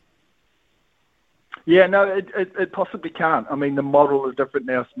work? Yeah, no, it possibly can't. I mean, the model is different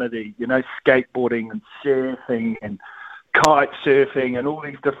now, Smithy. Skateboarding and surfing and kite surfing and all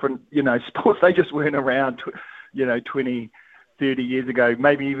these different, sports, they just weren't around, 20, 30 years ago,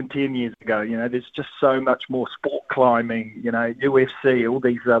 maybe even 10 years ago. There's just so much more sport climbing, UFC, all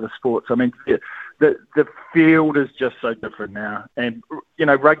these other sports. I mean, the field is just so different now. And,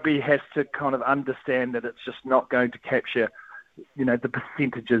 rugby has to kind of understand that it's just not going to capture, the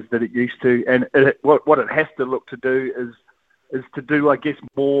percentages that it used to. And what it has to look to do is to do, I guess,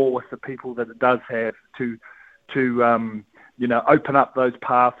 more with the people that it does have to open up those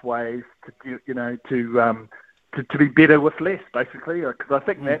pathways to be better with less, basically, because I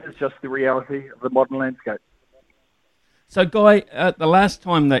think that is just the reality of the modern landscape. So, Guy, the last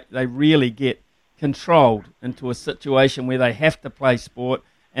time that they really get controlled into a situation where they have to play sport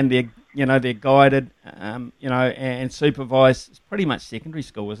and they're guided, and supervised, it's pretty much secondary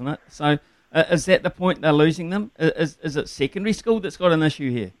school, isn't it? So, is that the point they're losing them? Is it secondary school that's got an issue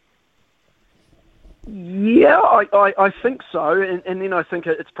here? Yeah, I think so, and then I think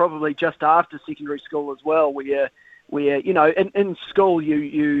it's probably just after secondary school as well, where in school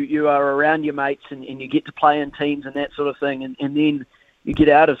you are around your mates and you get to play in teams and that sort of thing, and then you get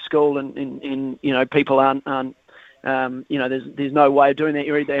out of school and people aren't there's no way of doing that.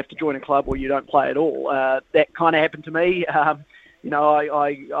 You either have to join a club or you don't play at all. That kind of happened to me.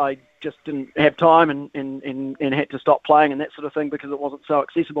 I just didn't have time and had to stop playing and that sort of thing because it wasn't so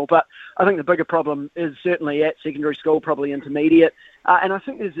accessible. But I think the bigger problem is certainly at secondary school, probably intermediate. And I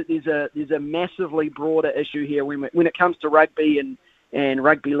think there's a massively broader issue here when it comes to rugby and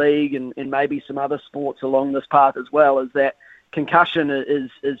rugby league and maybe some other sports along this path as well, is that concussion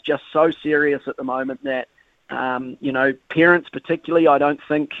is just so serious at the moment that parents particularly, I don't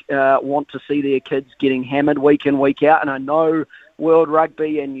think want to see their kids getting hammered week in, week out. And I know World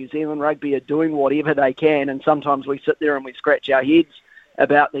Rugby and New Zealand Rugby are doing whatever they can, and sometimes we sit there and we scratch our heads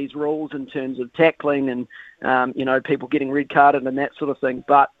about these rules in terms of tackling and people getting red carded and that sort of thing.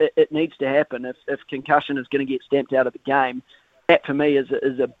 But it needs to happen. If concussion is going to get stamped out of the game, that for me is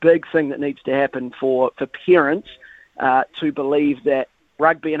a big thing that needs to happen for parents to believe that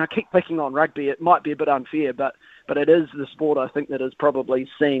rugby, and I keep picking on rugby, it might be a bit unfair, but it is the sport I think that is probably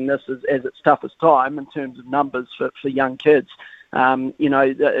seeing this as its toughest time in terms of numbers for young kids.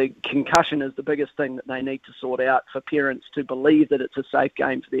 Concussion is the biggest thing that they need to sort out for parents to believe that it's a safe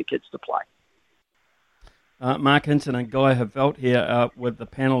game for their kids to play. Mark Hinton and Guy Heveldt here with the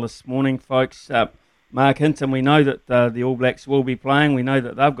panel this morning, folks. Mark Hinton, we know that the All Blacks will be playing. We know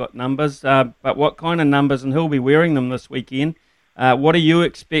that they've got numbers, but what kind of numbers, and who'll be wearing them this weekend? What are you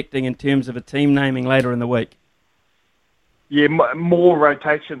expecting in terms of a team naming later in the week? Yeah, more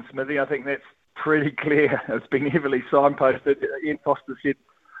rotation, Smithy. I think that's pretty clear. It's been heavily signposted. Ian Foster said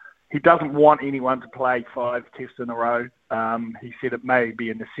he doesn't want anyone to play 5 tests in a row. He said it may be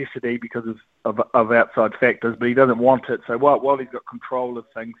a necessity because of outside factors, but he doesn't want it. So while he's got control of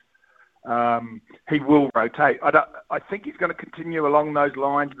things, he will rotate. I think he's going to continue along those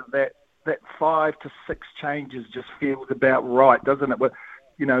lines of that 5 to 6 changes just feels about right, doesn't it? But,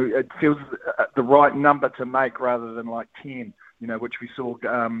 it feels the right number to make rather than like 10, which we saw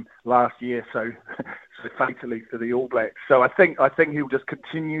last year so fatally for the All Blacks. So I think he'll just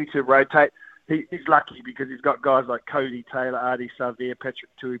continue to rotate. He's lucky because he's got guys like Cody Taylor, Ardie Savea, Patrick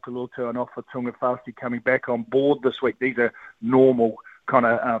Tuipulotu and Ofa Tungafasi coming back on board this week. These are normal kind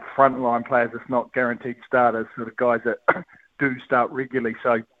of frontline players. It's not guaranteed starters, sort of guys that do start regularly.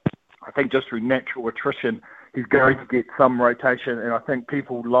 So I think just through natural attrition, he's going to get some rotation, and I think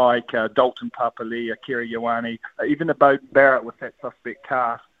people like Dalton Papali'i, Akira Ioane, even the Beauden Barrett with that suspect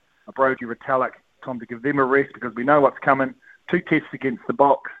calf, Brodie Retallick, time to give them a rest because we know what's coming. 2 tests against the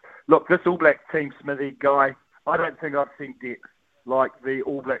Box. Look, this All Blacks team, Smithy, Guy, I don't think I've seen depth like the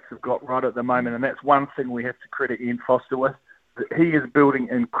All Blacks have got right at the moment, and that's one thing we have to credit Ian Foster with. He is building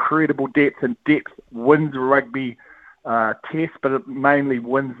incredible depth, and depth wins rugby tests, but it mainly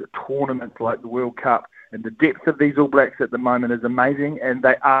wins tournaments like the World Cup. And the depth of these All Blacks at the moment is amazing, and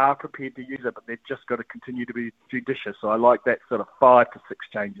they are prepared to use it, but they've just got to continue to be judicious. So I like that sort of 5 to 6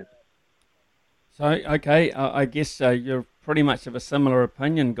 changes. So, okay, I guess you're pretty much of a similar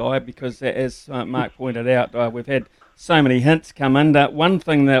opinion, Guy, because as Mark pointed out, we've had so many hints come in. One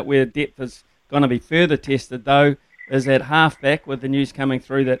thing that where depth is going to be further tested, though, is at halfback, with the news coming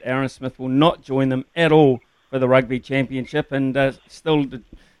through that Aaron Smith will not join them at all for the Rugby Championship, and still,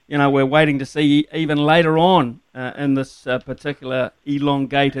 we're waiting to see even later on in this particular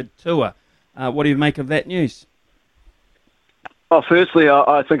elongated tour. What do you make of that news? Well, firstly,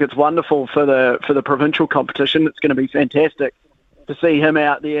 I think it's wonderful for the provincial competition. It's going to be fantastic to see him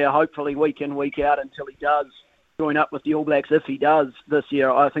out there, hopefully week in, week out, until he does join up with the All Blacks. If he does this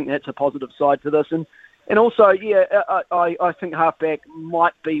year, I think that's a positive side to this. And also, I think halfback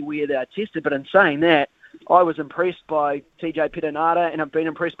might be where they're tested. But in saying that, I was impressed by TJ Perenara, and I've been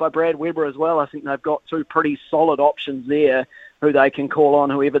impressed by Brad Weber as well. I think they've got 2 pretty solid options there who they can call on,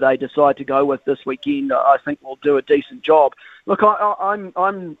 whoever they decide to go with this weekend. I think will do a decent job. Look,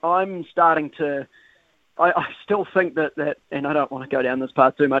 I'm starting to. I still think that, and I don't want to go down this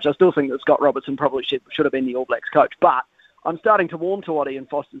path too much. I still think that Scott Robertson probably should have been the All Blacks coach, but I'm starting to warm to what Ian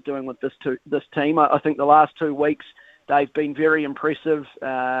Foster's doing with this team. I think the last 2 weeks they've been very impressive.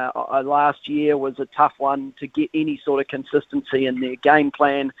 Last year was a tough one to get any sort of consistency in their game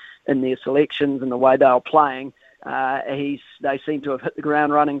plan, in their selections, and the way they were playing. They seem to have hit the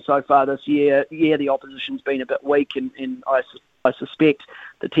ground running so far this year. Yeah, the opposition's been a bit weak, and I suspect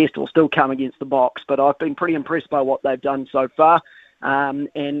the test will still come against the Box, but I've been pretty impressed by what they've done so far. And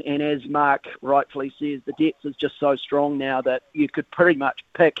as Mark rightfully says, the depth is just so strong now that you could pretty much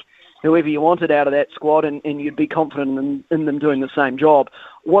pick whoever you wanted out of that squad, and you'd be confident in them doing the same job.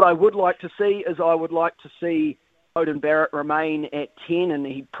 What I would like to see is Beauden Barrett remain at 10, and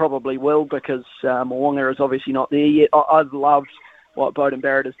he probably will because Mo'unga is obviously not there yet. I've loved what Beauden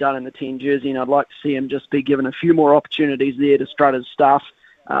Barrett has done in the 10 jersey, and I'd like to see him just be given a few more opportunities there to strut his stuff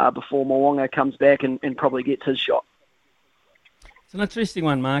before Mo'unga comes back and probably gets his shot. It's an interesting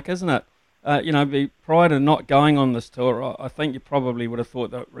one, Mark, isn't it? Prior to not going on this tour, I think you probably would have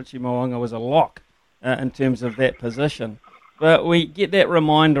thought that Richie Mo'unga was a lock in terms of that position. But we get that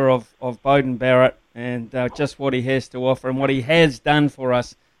reminder of Beauden Barrett and just what he has to offer and what he has done for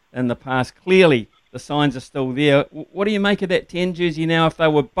us in the past. Clearly, the signs are still there. What do you make of that 10 jersey now if they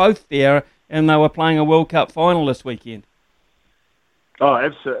were both there and they were playing a World Cup final this weekend? Oh,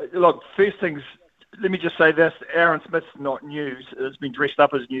 absolutely. Look, first things, let me just say this. Aaron Smith's not news. It's been dressed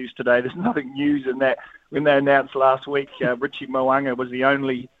up as news today. There's nothing news in that. When they announced last week, Richie Mo'unga was the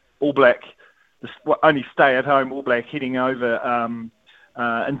only All Black, only stay-at-home All Black heading over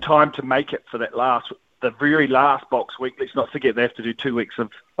in time to make it for the very last Box week. Let's not forget they have to do 2 weeks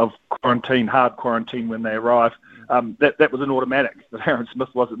of quarantine, hard quarantine when they arrive. That was an automatic that Aaron Smith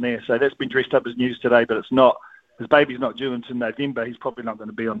wasn't there. So that's been dressed up as news today, but it's not. His baby's not due until November. He's probably not going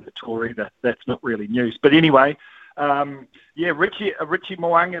to be on the tour either. That's not really news. But anyway, Richie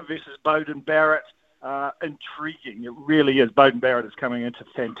Mo'unga versus Beauden Barrett, intriguing. It really is. Beauden Barrett is coming into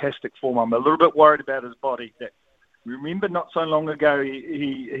fantastic form. I'm a little bit worried about his body. Remember, not so long ago,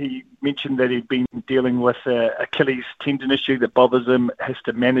 he mentioned that he'd been dealing with an Achilles tendon issue that bothers him, has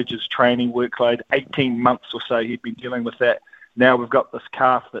to manage his training workload. 18 months or so he'd been dealing with that. Now we've got this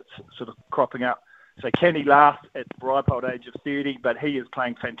calf that's sort of cropping up. So can he last at the ripe old age of 30? But he is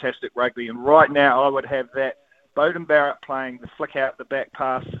playing fantastic rugby. And right now I would have that Beauden Barrett playing the flick out the back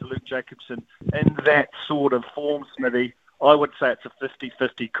pass to Luke Jacobson in that sort of form, Smithy. I would say it's a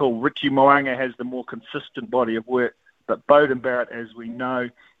 50-50 call. Richie Mo'unga has the more consistent body of work, but Beauden Barrett, as we know,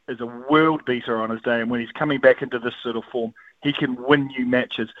 is a world beater on his day. And when he's coming back into this sort of form, he can win you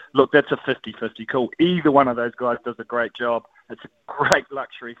matches. Look, that's a 50-50 call. Either one of those guys does a great job. It's a great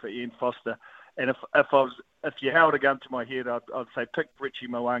luxury for Ian Foster. And if you held a gun to my head, I'd say pick Richie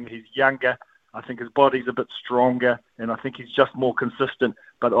Mo'unga. He's younger. I think his body's a bit stronger, and I think he's just more consistent.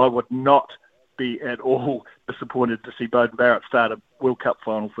 But I would not be at all disappointed to see Beauden Barrett start a World Cup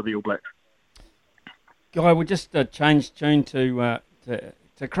final for the All Blacks. Guy, we'll just change tune to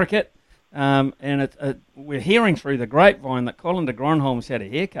cricket, and we're hearing through the grapevine that Colin de Gronholm's had a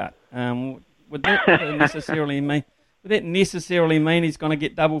haircut. Would that necessarily mean? Would that necessarily mean he's going to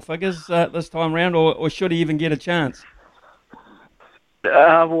get double figures this time round, or should he even get a chance?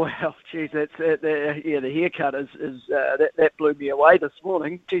 Well, geez, the haircut is that blew me away this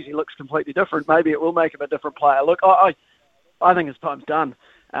morning. Geez, he looks completely different. Maybe it will make him a different player. Look, I think his time's done.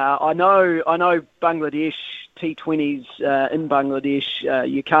 I know Bangladesh T20s in Bangladesh.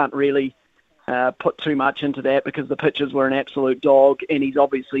 You can't really put too much into that because the pitches were an absolute dog, and he's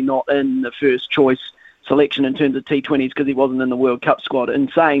obviously not in the first choice selection in terms of T20s because he wasn't in the World Cup squad. In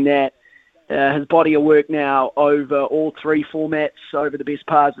saying that, his body of work now over all three formats, over the best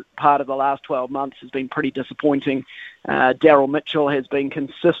part of the last 12 months, has been pretty disappointing. Daryl Mitchell has been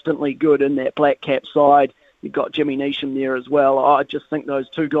consistently good in that Black Cap side. You've got Jimmy Neesham there as well. I just think those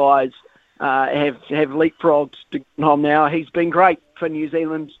two guys have leapfrogged to home now. He's been great for New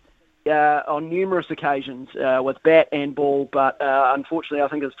Zealand on numerous occasions with bat and ball, but unfortunately I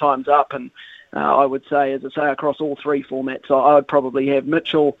think his time's up, and I would say, as I say, across all three formats, I would probably have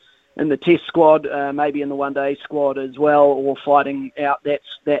Mitchell in the Test squad, maybe in the one-day squad as well, or fighting out that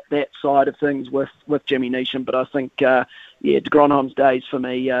side of things with Jimmy Neesham. But I think, de Grandhomme's days for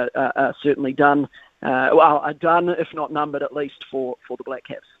me are certainly done. Are done, if not numbered, at least for the Black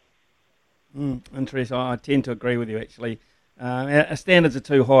Caps. Interesting. I tend to agree with you, actually. Our standards are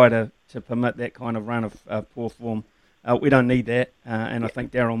too high to permit that kind of run of poor form. We don't need that, and I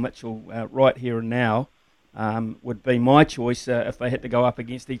think Daryl Mitchell, right here and now, would be my choice if they had to go up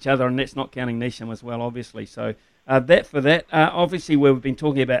against each other, and that's not counting Neesham as well, obviously. So that for that. Obviously, we've been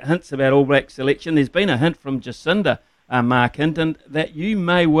talking about hints about All Black selection. There's been a hint from Jacinda, Mark Hinton, that you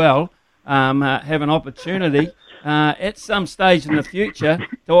may well have an opportunity at some stage in the future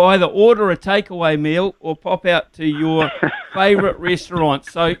to either order a takeaway meal or pop out to your favourite restaurant.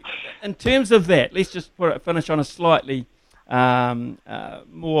 So in terms of that, let's just finish on a slightly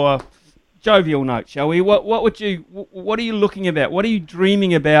more jovial note, shall we? What are you looking about? What are you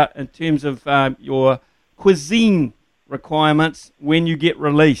dreaming about in terms of your cuisine requirements when you get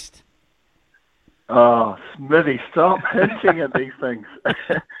released? Oh, Smithy, stop hinting at these things.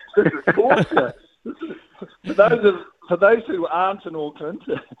 This is torture. For those who aren't in Auckland,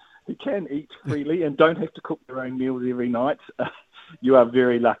 who can eat freely and don't have to cook their own meals every night, you are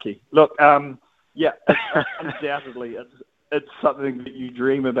very lucky. Look, undoubtedly, it's something that you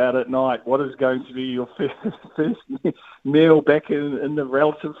dream about at night. What is going to be your first meal back in the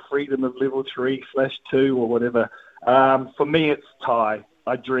relative freedom of level 3/2 or whatever? For me, it's Thai.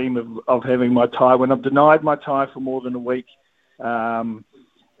 I dream of having my Thai. When I've denied my Thai for more than a week,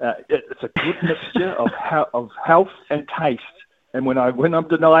 it's a good mixture of health and taste. And when I'm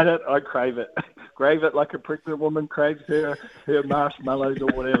denied it, I crave it. Crave it like a pregnant woman craves her marshmallows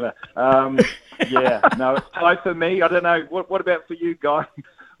or whatever. It's Thai for me. I don't know. What about for you, Guy?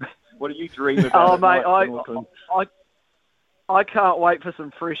 What do you dream about? Oh, mate, I can't wait for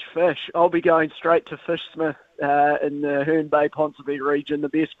some fresh fish. I'll be going straight to Fishsmith in the Herne Bay, Ponsonby region, the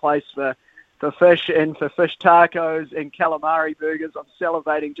best place for fish and for fish tacos and calamari burgers. I'm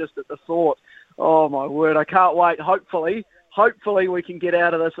salivating just at the thought. Oh, my word. I can't wait. Hopefully we can get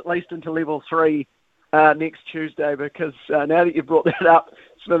out of this at least into level 3 next Tuesday, because now that you've brought that up,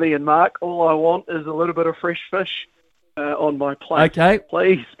 Smithy and Mark, all I want is a little bit of fresh fish on my plate. Okay.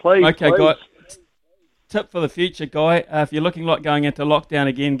 Please. Okay, Guy. Tip for the future, Guy. If you're looking like going into lockdown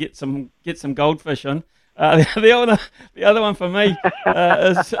again, get some goldfish in. The other one for me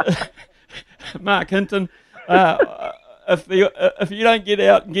is Mark Hinton. If you don't get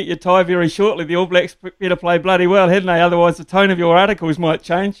out and get your Thai very shortly, the All Blacks better play bloody well, hadn't they? Otherwise, the tone of your articles might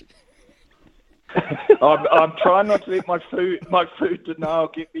change. I'm trying not to let my food denial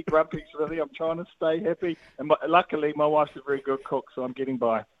get me grumpy, Smithy. I'm trying to stay happy, and luckily my wife's a very good cook, so I'm getting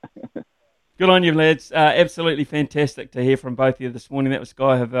by. Good on you, lads. Absolutely fantastic to hear from both of you this morning. That was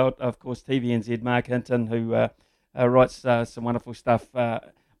Guy Havelt, of course, TVNZ, Mark Hinton, who writes some wonderful stuff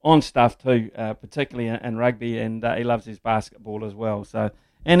on stuff too, particularly in rugby, and he loves his basketball as well. So,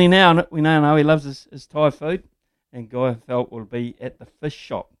 and we now know he loves his Thai food, and Guy Havelt will be at the fish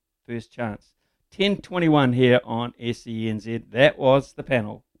shop, first chance. 10:21 here on SENZ. That was the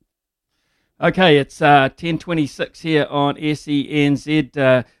panel. Okay, it's 10:26 here on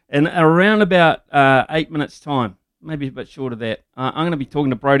SENZ. In around about 8 minutes' time, maybe a bit short of that, I'm going to be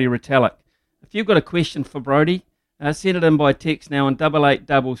talking to Brodie Retallick. If you've got a question for Brodie, send it in by text now on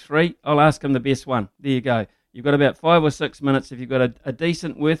 8833. I'll ask him the best one. There you go. You've got about 5 or 6 minutes. If you've got a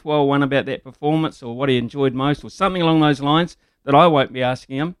decent, worthwhile one about that performance or what he enjoyed most or something along those lines that I won't be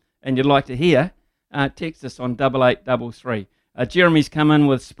asking him and you'd like to hear, text us on 8833. Jeremy's come in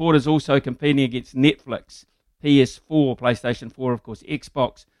with Sport is also competing against Netflix, PS4, PlayStation 4, of course,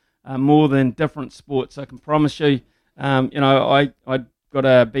 Xbox, more than different sports. I can promise you, I got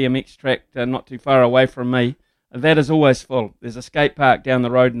a BMX track not too far away from me. That is always full. There's a skate park down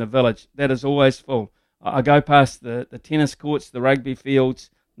the road in the village. That is always full. I go past the tennis courts, the rugby fields,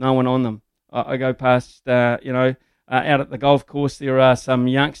 no one on them. I go past, out at the golf course, there are some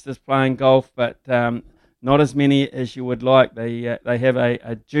youngsters playing golf, but not as many as you would like. They have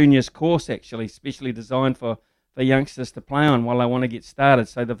a juniors course, actually, specially designed for youngsters to play on while they want to get started.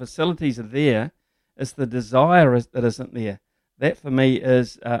 So the facilities are there. It's the desire that isn't there. That, for me,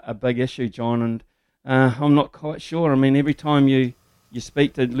 is a big issue, John, and I'm not quite sure. I mean, every time you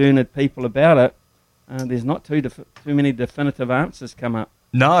speak to learned people about it, there's not too many definitive answers come up.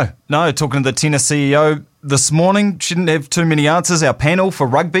 No. Talking to the tennis CEO this morning, she didn't have too many answers. Our panel for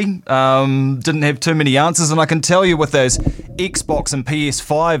rugby didn't have too many answers, and I can tell you with those Xbox and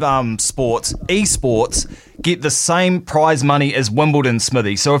PS5 sports, esports get the same prize money as Wimbledon,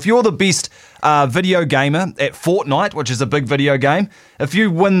 Smithy. So if you're the best video gamer at Fortnite, which is a big video game, if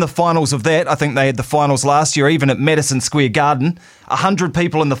you win the finals of that, I think they had the finals last year, even at Madison Square Garden, 100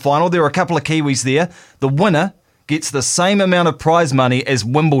 people in the final, there were a couple of Kiwis there, the winner gets the same amount of prize money as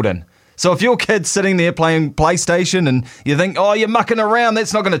Wimbledon. So if your kid's sitting there playing PlayStation and you think, oh, you're mucking around,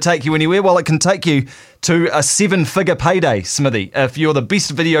 that's not going to take you anywhere. Well, it can take you to a 7-figure payday, Smithy, if you're the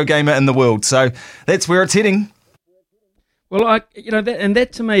best video gamer in the world. So that's where it's heading. Well, that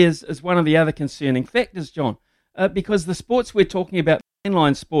to me is one of the other concerning factors, John, because the sports we're talking about,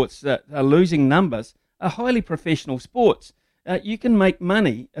 mainline sports that are losing numbers, are highly professional sports. You can make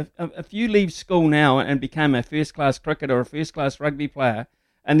money if you leave school now and become a first-class cricketer or a first-class rugby player,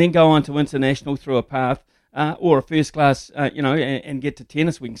 and then go on to international through a path, or a first-class, and get to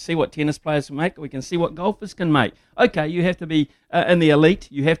tennis. We can see what tennis players make. We can see what golfers can make. Okay, you have to be in the elite.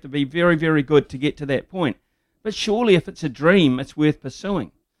 You have to be very, very good to get to that point. But surely if it's a dream, it's worth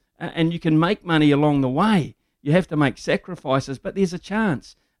pursuing. And you can make money along the way. You have to make sacrifices, but there's a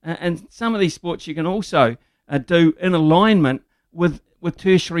chance. And some of these sports you can also do in alignment with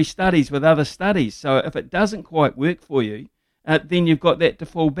tertiary studies, with other studies. So if it doesn't quite work for you, then you've got that to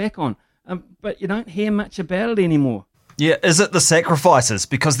fall back on. But you don't hear much about it anymore. Yeah, is it the sacrifices?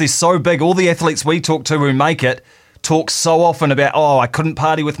 Because they're so big. All the athletes we talk to who make it talk so often about, I couldn't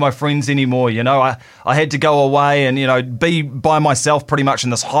party with my friends anymore. I had to go away and, be by myself pretty much in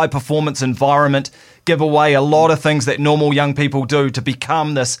this high-performance environment, give away a lot of things that normal young people do to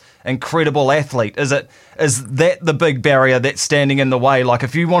become this incredible athlete. Is that the big barrier that's standing in the way? Like,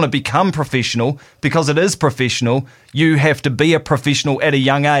 if you want to become professional, because it is professional, you have to be a professional at a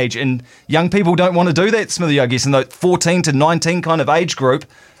young age. And young people don't want to do that, Smithy, I guess, in the 14 to 19 kind of age group.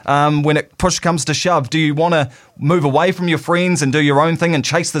 When push comes to shove, do you want to move away from your friends and do your own thing and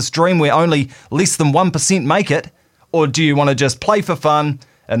chase this dream where only less than 1% make it? Or do you want to just play for fun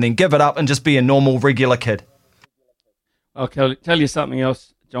and then give it up and just be a normal, regular kid? I'll tell you something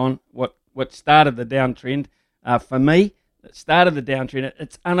else, John. What started the downtrend, for me, it started the downtrend.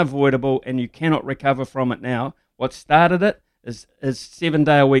 It's unavoidable and you cannot recover from it now. What started it is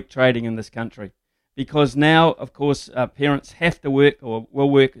 7-day-a-week trading in this country. Because now, of course, parents have to work or will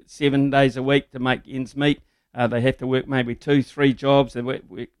work 7 days a week to make ends meet. They have to work maybe 2-3 jobs. And work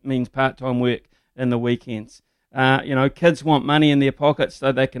means part-time work in the weekends. Kids want money in their pockets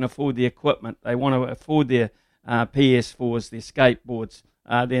so they can afford the equipment. They want to afford their PS4s, their skateboards,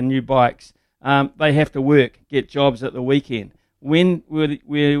 their new bikes. They have to work, get jobs at the weekend. When were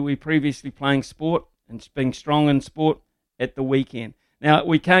we previously playing sport and being strong in sport? At the weekend. Now,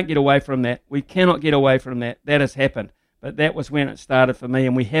 we can't get away from that. We cannot get away from that. That has happened. But that was when it started for me,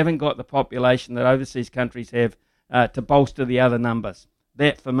 and we haven't got the population that overseas countries have to bolster the other numbers.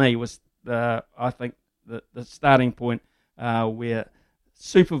 That, for me, was, the starting point where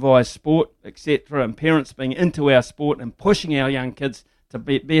supervised sport, etc., and parents being into our sport and pushing our young kids to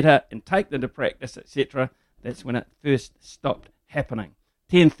be better and take them to practice, etc., that's when it first stopped happening.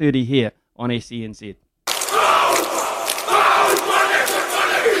 10:30 here on SENZ.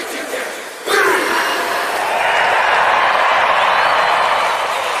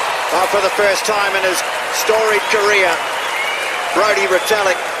 For the first time in his storied career, Brodie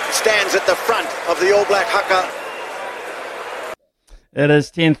Retallick stands at the front of the All Black haka. It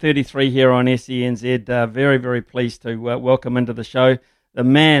is 10:33 here on SENZ. Very, very pleased to welcome into the show the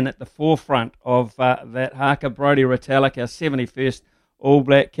man at the forefront of that haka, Brodie Retallick, our 71st All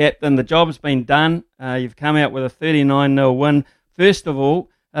Black captain. The job's been done. You've come out with a 39-0 win. First of all,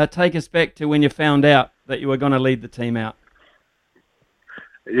 take us back to when you found out that you were going to lead the team out.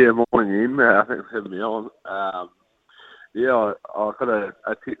 Yeah, morning, Ian. Thanks for having me on. I got a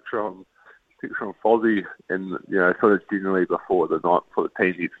text from text from Fozzie, and sort of generally before the night before the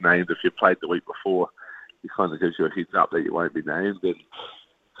team gets named, if you played the week before, he kind of gives you a heads up that you won't be named. And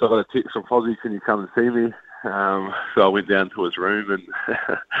so I got a text from Fozzie, can you come and see me? So I went down to his room and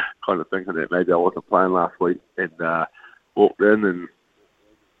kind of thinking that maybe I wasn't playing last week, and walked in and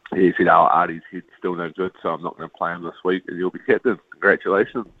he said, Artie's head's still no good, so I'm not going to play him this week, and you'll be captain.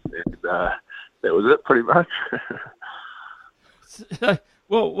 Congratulations. And that was it, pretty much. So,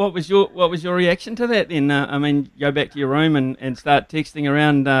 what was your reaction to that then? Go back to your room and start texting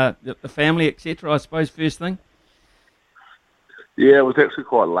around the family, etc., I suppose, first thing? Yeah, it was actually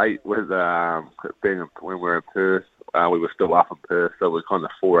quite late with being when we were in Perth. We were still up in Perth, so we're kind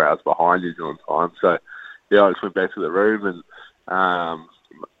of 4 hours behind New Zealand time. So, yeah, I just went back to the room, and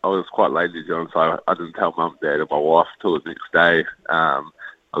I was quite late in New Zealand, so I didn't tell Mum, Dad, and my wife till the next day. I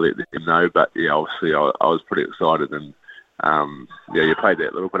let them know, but yeah, obviously I was pretty excited, and you played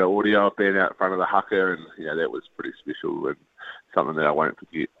that little bit of audio of being out in front of the haka, and that was pretty special, and something that I won't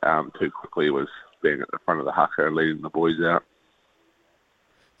forget too quickly was being at the front of the haka and leading the boys out.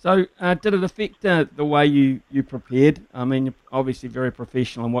 So, did it affect the way you prepared? I mean, you're obviously very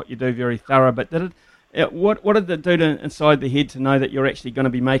professional in what you do, very thorough, but did it? What did it do inside the head to know that you're actually going to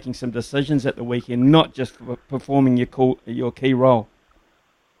be making some decisions at the weekend, not just for performing your key role?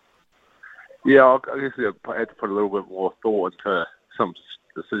 Yeah, I guess I had to put a little bit more thought into some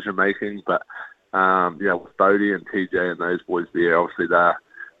decision making, but with Bodie and TJ and those boys there, obviously they're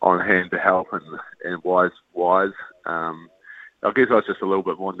on hand to help and wise. I guess I was just a little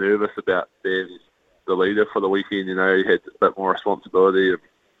bit more nervous about being the leader for the weekend. You had a bit more responsibility, and,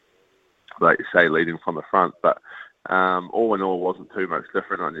 like you say, leading from the front. But all in all, it wasn't too much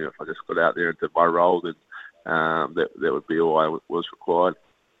different. I knew if I just got out there and did my role, then that would be all I was required.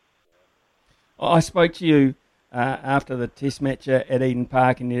 I spoke to you after the Test match at Eden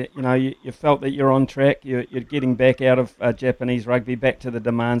Park, and you felt that you're on track. You're getting back out of Japanese rugby, back to the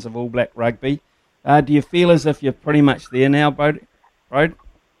demands of All Black rugby. Do you feel as if you're pretty much there now, Brode?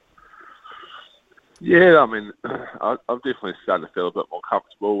 Yeah, I mean, I'm definitely starting to feel a bit more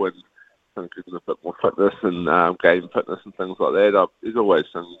comfortable, and I think getting a bit more fitness and game fitness and things like that. There's always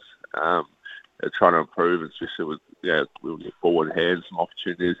things trying to improve, especially with your forward hands, some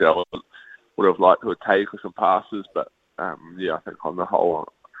opportunities that I would have liked to take with some passes. But I think on the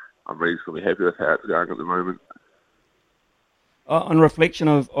whole, I'm reasonably happy with how it's going at the moment. On reflection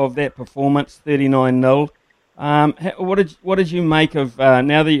of that performance, 39-0, what did you make of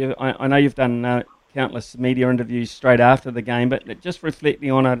now that I know you've done countless media interviews straight after the game, but just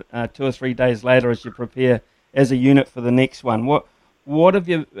reflecting on it 2 or 3 days later as you prepare as a unit for the next one, what have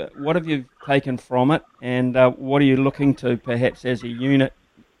you taken from it, and what are you looking to perhaps as a unit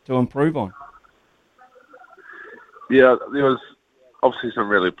to improve on? Yeah, there was obviously some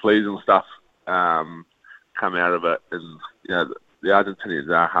really pleasing stuff come out of it, and the Argentinians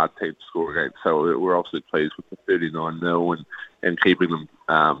are a hard team to score against, so we're obviously pleased with the 39-0 and keeping them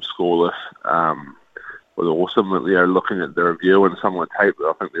scoreless was awesome. Looking at the review and some of the tape,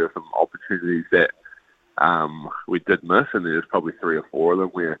 I think there are some opportunities that we did miss, and there's probably 3 or 4 of them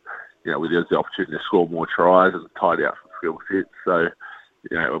where there's the opportunity to score more tries and tidy up some skill sets. So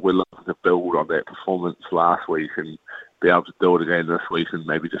we're looking to build on that performance last week and be able to do it again this week, and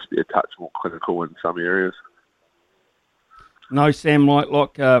maybe just be a touch more clinical in some areas. No Sam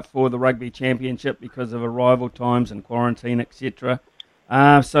Lightlock for the Rugby Championship because of arrival times and quarantine, etc.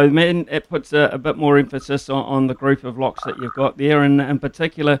 So, man, it puts a bit more emphasis on the group of locks that you've got there, and in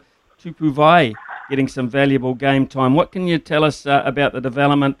particular, Tupu Vai getting some valuable game time. What can you tell us about the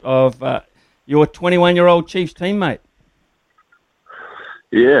development of your 21-year-old Chiefs teammate?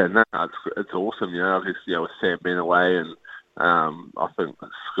 Yeah, no, it's awesome. I guess with Sam being away, and I think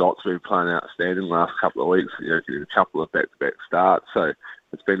Scott's been playing outstanding the last couple of weeks. Getting a couple of back-to-back starts, so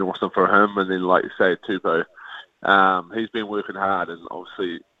it's been awesome for him. And then, like you say, Tupou, he's been working hard, and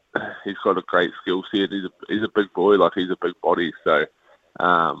obviously he's got a great skill set. He's a big boy, he's a big body. So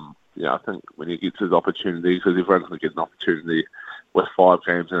I think when he gets his opportunity, because everyone's going to get an opportunity with 5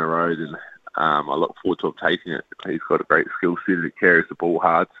 games in a row, then I look forward to him taking it. He's got a great skill set, and he carries the ball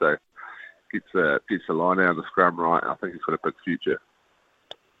hard, so gets the line out of the scrum right. I think he's got a big future.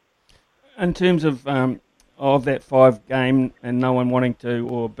 In terms of that 5 game and no one wanting to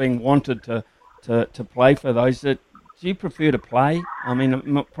or being wanted to play for those, do you prefer to play? I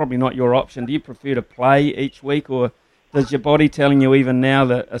mean, probably not your option. Do you prefer to play each week, or does your body telling you even now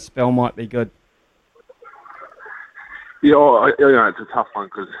that a spell might be good? Yeah, it's a tough one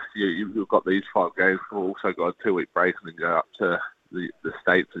because you've got these 5 games. We've also got a 2-week break and then go up to the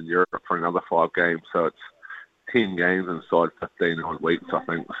States and Europe for another 5 games. So it's 10 games inside 15 odd weeks, I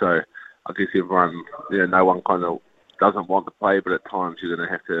think. So I guess everyone, no one kind of doesn't want to play, but at times you're going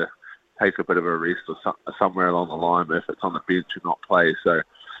to have to take a bit of a rest or somewhere along the line if it's on the bench and not play. So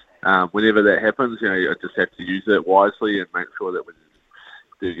whenever that happens, you just have to use it wisely and make sure that when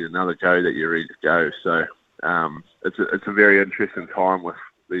you do get another go, that you're ready to go. So it's a very interesting time with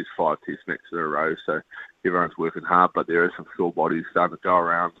these 5 test matches in a row. So everyone's working hard, but there is some sore bodies starting to go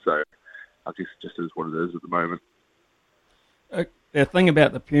around. So I guess it just is what it is at the moment. The thing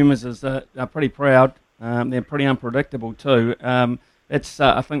about the Pumas is that they're pretty proud. They're pretty unpredictable too. I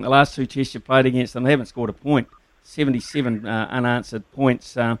think the last 2 tests you played against them, they haven't scored a point. 77 unanswered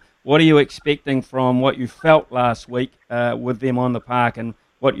points. What are you expecting from what you felt last week with them on the park, and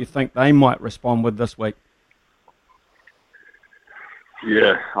what you think they might respond with this week?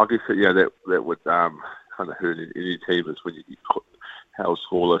 Yeah, I guess that would kind of hurt any team is when you get held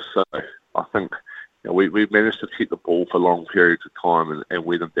scoreless. So I think we managed to keep the ball for long periods of time and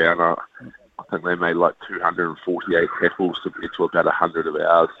wear them down. I think they made like 248 tackles compared to about 100 of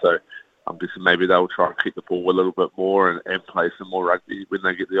ours. So I'm guessing maybe they'll try and keep the ball a little bit more and play some more rugby when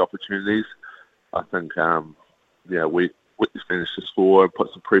they get the opportunities. I think, we just managed to score and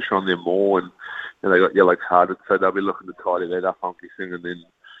put some pressure on them more, and they got yellow carded, so they'll be looking to tidy that up, I'm guessing, and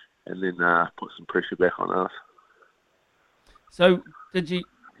then put some pressure back on us. So did you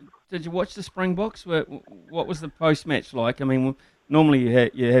watch the Springboks? What was the post-match like? I mean, normally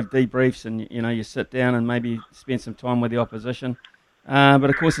you have debriefs and you sit down and maybe spend some time with the opposition. But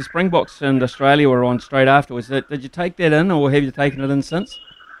of course the Springboks and Australia were on straight afterwards. Did you take that in, or have you taken it in since?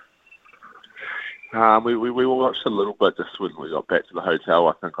 We watched a little bit just when we got back to the hotel.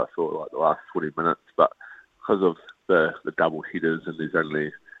 I think I saw like the last 20 minutes, but because of the double headers and there's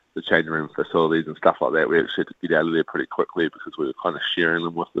only the changing room facilities and stuff like that, we actually had to get out of there pretty quickly because we were kind of sharing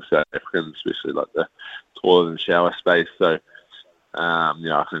them with the South Africans, especially like the toilet and shower space. So, I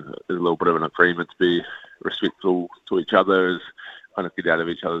think there's a little bit of an agreement to be respectful to each other, is kind of get out of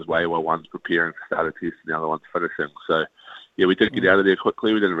each other's way while one's preparing to start a test and the other one's finishing. So, yeah, we did get out of there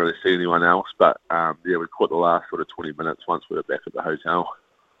quickly. We didn't really see anyone else, but we caught the last sort of 20 minutes once we were back at the hotel.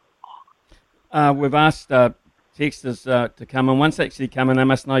 We've asked texters to come in. Once they actually come in, they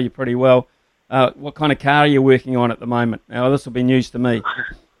must know you pretty well. What kind of car are you working on at the moment? Now, this will be news to me.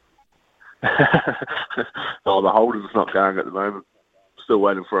 Oh, the Holden's not going at the moment. Still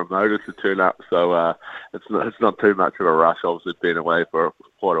waiting for a motor to turn up, so it's not too much of a rush. Obviously, been away for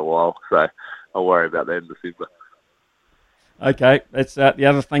quite a while, so I'll worry about that in December. Okay, that's the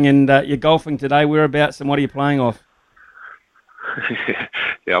other thing. And you're golfing today. Whereabouts and what are you playing off?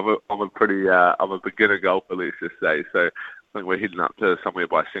 Yeah, I'm a beginner golfer, let's just say. So I think we're heading up to somewhere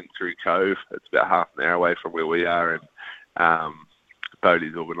by Sanctuary Cove. It's about half an hour away from where we are, and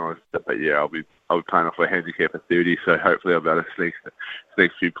Bodie's organised it. But yeah, I'll be playing off a handicap of 30. So hopefully I'll be able to sneak a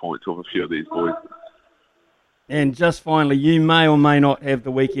few points off a few of these boys. And just finally, you may or may not have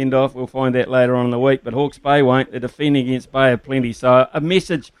the weekend off. We'll find out later on in the week. But Hawke's Bay won't. They're defending against Bay of Plenty. So a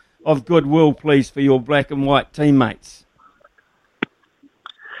message of goodwill, please, for your black and white teammates.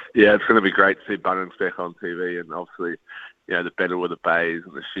 Yeah, it's going to be great to see Bunnings back on TV, and obviously, the battle with the Bays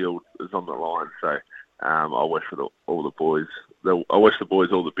and the Shield is on the line. So I wish all the boys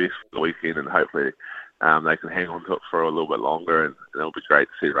all the best for the weekend, and hopefully they can hang on to it for a little bit longer, and it'll be great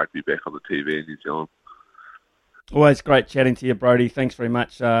to see rugby back on the TV in New Zealand. Always great chatting to you, Brodie. Thanks very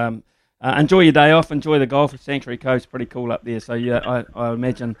much. Enjoy your day off. Enjoy the golf. Sanctuary Cove's pretty cool up there, so yeah, I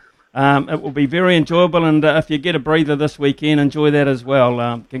imagine it will be very enjoyable. And if you get a breather this weekend, enjoy that as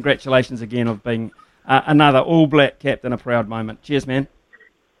well. Congratulations again of being another All Black captain. A proud moment. Cheers, man.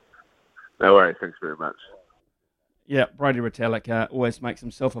 No worries. Thanks very much. Yeah, Brodie Retallick always makes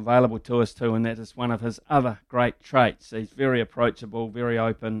himself available to us too, and that is one of his other great traits. He's very approachable, very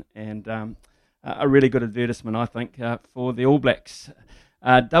open, and a really good advertisement, I think, for the All Blacks.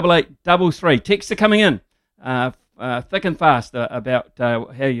 8833. Texts are coming in thick and fast about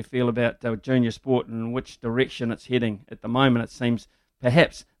how you feel about junior sport and which direction it's heading. At the moment, it seems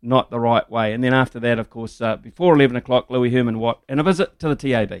perhaps not the right way. And then after that, of course, before 11 o'clock, Louis Herman Watt and a visit to the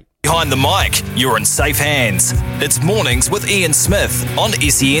TAB. Behind the mic, you're in safe hands. It's Mornings with Ian Smith on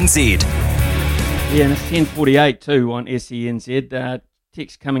SENZ. Yeah, and it's 10:48 too on SENZ.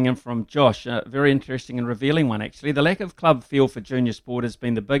 Text coming in from Josh, a very interesting and revealing one actually. The lack of club feel for junior sport has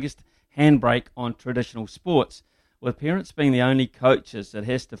been the biggest handbrake on traditional sports, with parents being the only coaches that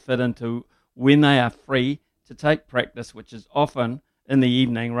has to fit into when they are free to take practice, which is often in the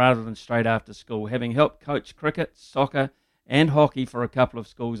evening rather than straight after school. Having helped coach cricket, soccer and hockey for a couple of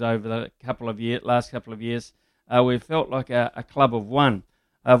schools over the last couple of years, we've felt like a club of one.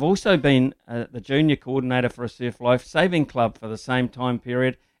 I've also been the junior coordinator for a Surf Life Saving Club for the same time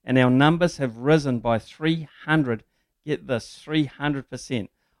period and our numbers have risen by 300. Get this, 300%.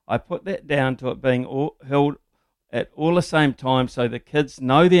 I put that down to it being held at all the same time, so the kids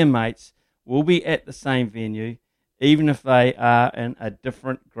know their mates will be at the same venue, even if they are in a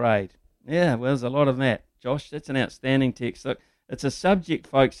different grade. Yeah, well, there's a lot of that. Josh, that's an outstanding text. Look, it's a subject,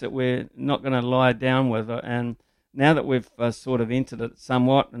 folks, that we're not going to lie down with, and now that we've sort of entered it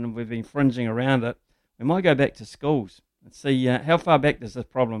somewhat and we've been fringing around it, we might go back to schools and see how far back does this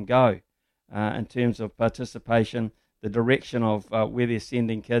problem go in terms of participation, the direction of where they're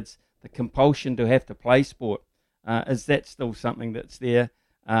sending kids, the compulsion to have to play sport. Is that still something that's there?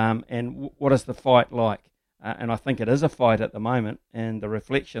 And what is the fight like? And I think it is a fight at the moment, and the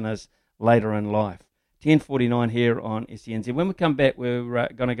reflection is later in life. 10:49 here on SENZ. When we come back, we're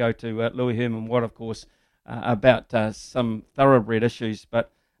going to go to Louis Herman-Watt, of course, about some thoroughbred issues,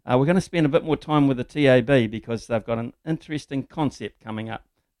 but we're going to spend a bit more time with the TAB because they've got an interesting concept coming up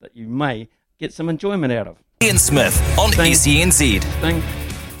that you may get some enjoyment out of. Ian Smith on SENZ.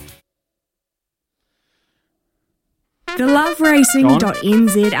 The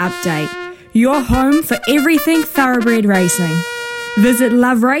loveracing.nz update. Your home for everything thoroughbred racing. Visit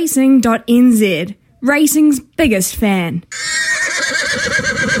loveracing.nz. Racing's biggest fan.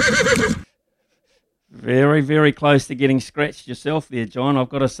 Very, very close to getting scratched yourself there, John, I've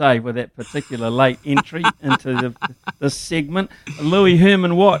got to say, with that particular late entry into this segment. Louis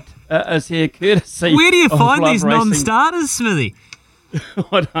Herman-Watt is here courtesy. Where do you of find Love these Racing. Non-starters, Smithy?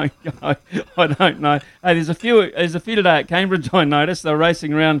 I don't know. Hey, there's a few today at Cambridge, I noticed. They're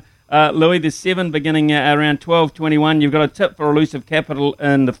racing around, Louis. There's 7 beginning around 12:21. You've got a tip for Elusive Capital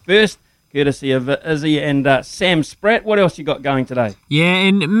in the first, courtesy of Izzy and Sam Spratt. What else you got going today? Yeah,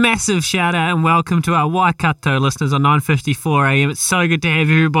 and massive shout out and welcome to our Waikato listeners on 9:54 AM. It's so good to have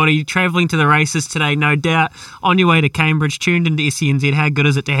everybody travelling to the races today, no doubt, on your way to Cambridge, tuned into SENZ. How good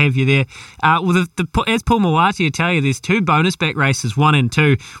is it to have you there? Well, as Paul Mawati will tell you, there's 2 bonus back races, 1 and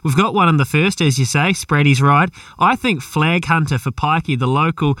 2. We've got one in the first, as you say, Spratty's ride. I think Flag Hunter for Pikey, the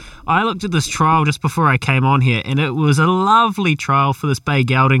local. I looked at this trial just before I came on here, and it was a lovely trial for this Bay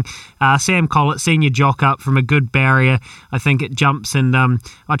Gelding. Sam Collett, senior jock up from a good barrier. I think it jumps, and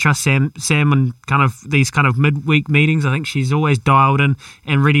I trust Sam on kind of these kind of midweek meetings. I think she's always dialed in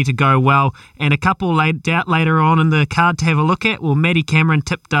and ready to go well. And a couple later on in the card to have a look at. Well, Maddie Cameron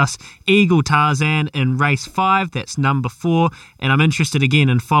tipped us Eagle Tarzan in race 5. That's number 4. And I'm interested again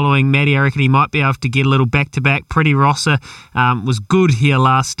in following Maddie. I reckon he might be able to get a little back-to-back. Pretty Rosser was good here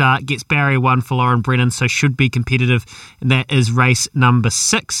last start. Gets barrier 1 for Lauren Brennan, so should be competitive. And that is race number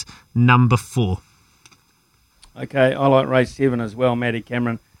 6. Number 4. Okay, I like race 7 as well, Maddie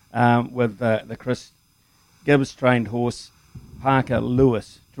Cameron, with the Chris Gibbs trained horse, Parker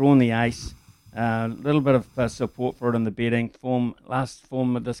Lewis, drawn the ace. A little bit of support for it in the betting. Last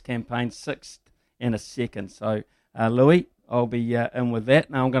form of this campaign, 6th and a 2nd. So, Louis, I'll be in with that.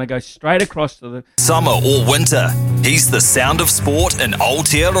 Now I'm going to go straight across to the... Summer or winter, he's the sound of sport in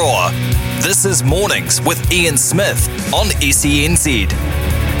Aotearoa. This is Mornings with Ian Smith on SENZ.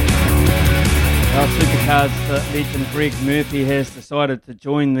 Our Supercars legend Greg Murphy has decided to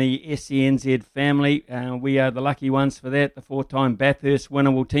join the SENZ family. We are the lucky ones for that. The 4-time Bathurst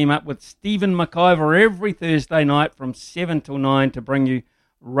winner will team up with Stephen McIver every Thursday night from 7 till 9 to bring you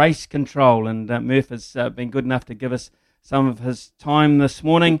race control. And Murph has been good enough to give us some of his time this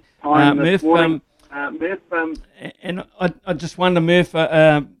morning. Murph, and I just wonder, Murph,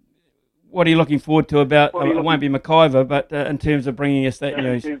 what are you looking forward to about, it won't be McIver, but in terms of bringing us that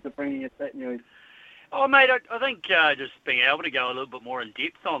news? Oh, mate, I think just being able to go a little bit more in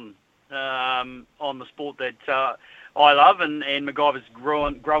depth on the sport that I love and MacGyver's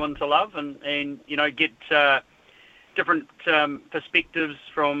growing to love, and you know, get different perspectives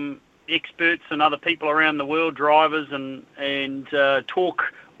from experts and other people around the world, drivers, and talk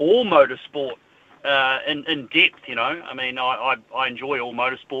all motorsport in depth. You know, I mean, I enjoy all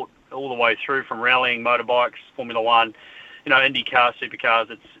motorsport all the way through, from rallying, motorbikes, Formula One, you know, IndyCar,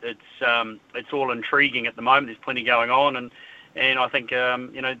 supercars. It's all intriguing at the moment. There's plenty going on, and I think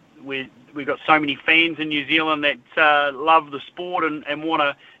you know, we've got so many fans in New Zealand that love the sport and want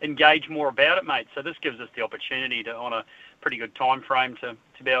to engage more about it, mate. So this gives us the opportunity to, on a pretty good time frame, to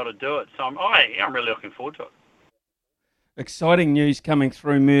be able to do it. So I'm really looking forward to it. Exciting news coming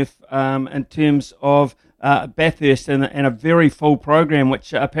through, Murph, in terms of Bathurst and a very full program,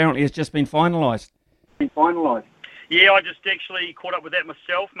 which apparently has just been finalised. Yeah, I just actually caught up with that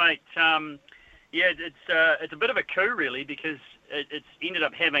myself, mate. Yeah, it's a bit of a coup, really, because it's ended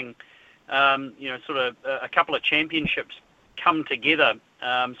up having, you know, sort of a couple of championships come together.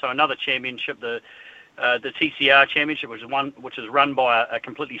 So another championship, the the TCR Championship, which is run by a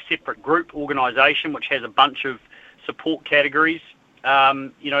completely separate group organisation, which has a bunch of support categories.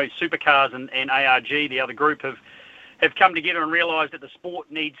 Supercars and ARG, the other group, have come together and realised that the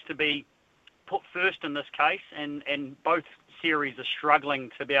sport needs to be put first in this case, and both series are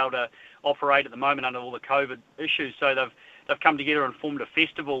struggling to be able to operate at the moment under all the COVID issues. So they've come together and formed a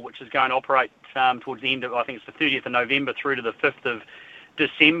festival which is going to operate towards the end of, I think it's the 30th of November through to the 5th of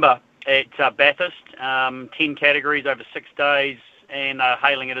December at Bathurst. 10 categories over 6 days, and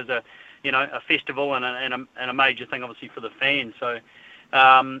hailing it as a festival and a major thing, obviously, for the fans. So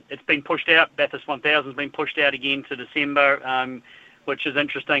it's been pushed out. Bathurst 1000 has been pushed out again to December, which is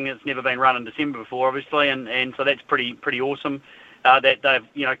interesting. It's never been run in December before, obviously, and so that's pretty awesome that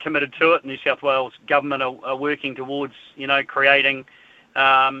they've committed to it. New South Wales government are working towards creating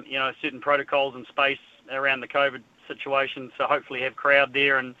certain protocols and space around the COVID situation, so hopefully have crowd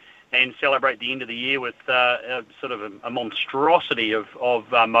there and celebrate the end of the year with sort of a monstrosity of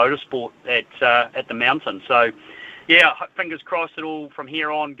motorsport at the mountain. So, yeah, fingers crossed it all from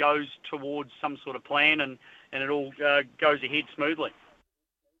here on goes towards some sort of plan and it all goes ahead smoothly.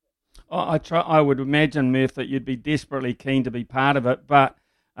 I would imagine, Murph, that you'd be desperately keen to be part of it, but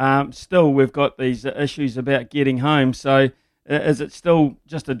still we've got these issues about getting home. So is it still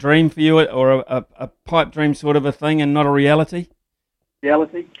just a dream for you, or a pipe dream sort of a thing and not a reality?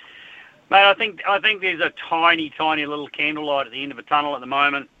 Reality? Mate, I think there's a tiny little candlelight at the end of a tunnel at the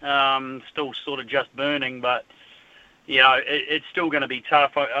moment, still sort of just burning, but it's still going to be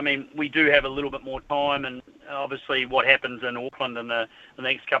tough. I mean, we do have a little bit more time, and obviously what happens in Auckland in the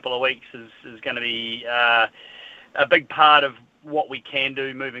next couple of weeks is going to be a big part of what we can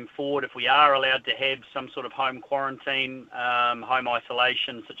do moving forward. If we are allowed to have some sort of home quarantine, home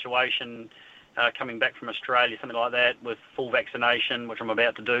isolation situation, coming back from Australia, something like that, with full vaccination, which I'm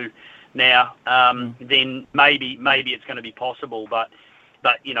about to do now, then maybe it's going to be possible, but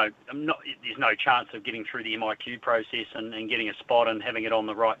there's no chance of getting through the MIQ process and getting a spot and having it on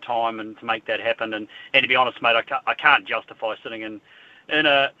the right time and to make that happen. And to be honest, mate, I can't justify sitting in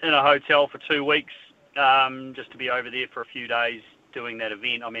a hotel for 2 weeks just to be over there for a few days doing that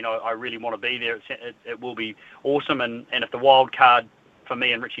event. I mean, I really want to be there. It will be awesome. And if the wild card for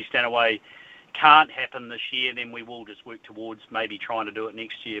me and Richie Stanaway can't happen this year, then we will just work towards maybe trying to do it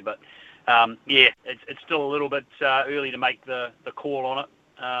next year. But it's still a little bit early to make the call on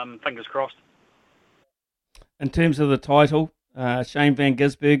it. Fingers crossed. In terms of the title, Shane Van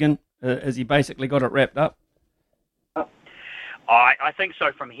Gisbergen, has he basically got it wrapped up? I think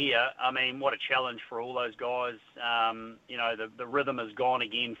so from here. I mean, what a challenge for all those guys. The rhythm has gone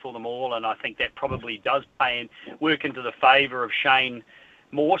again for them all, and I think that probably does work into the favour of Shane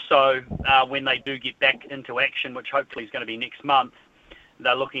more so when they do get back into action, which hopefully is going to be next month.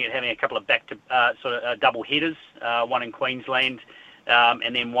 They're looking at having a couple of double headers, one in Queensland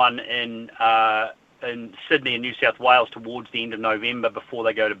and then one in Sydney and New South Wales towards the end of November before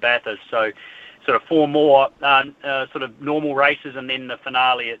they go to Bathurst. So sort of 4 more sort of normal races and then the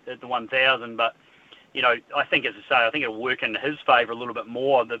finale at the 1000. But, I think, as I say, I think it'll work in his favour a little bit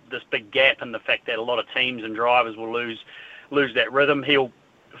more, this big gap and the fact that a lot of teams and drivers will lose that rhythm. He'll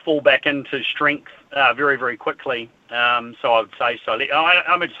fall back into strength very, very quickly. So I would say so.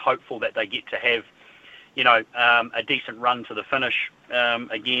 I'm just hopeful that they get to have, a decent run to the finish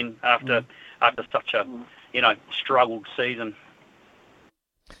again after such a, struggled season.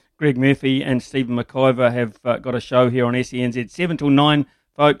 Greg Murphy and Stephen McIver have got a show here on SENZ 7 till 9,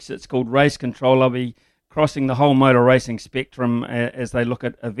 folks. It's called Race Control. I'll be crossing the whole motor racing spectrum as they look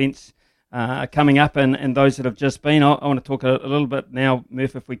at events coming up and those that have just been. I want to talk a little bit now,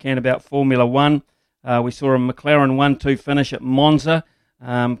 Murph, if we can, about Formula One. We saw a McLaren 1-2 finish at Monza.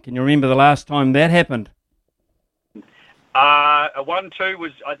 Can you remember the last time that happened? A 1-2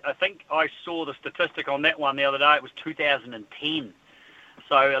 was, I think I saw the statistic on that one the other day. It was 2010.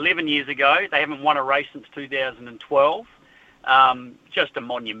 So 11 years ago. They haven't won a race since 2012. Just a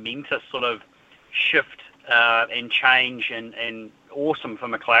monumentous sort of shift and change and awesome for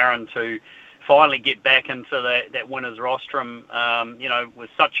McLaren to finally get back into that winner's rostrum, with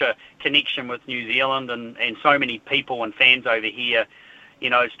such a connection with New Zealand and so many people and fans over here,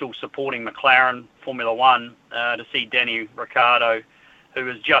 still supporting McLaren Formula One, to see Danny Ricciardo, who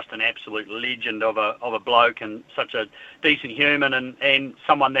is just an absolute legend of a bloke and such a decent human and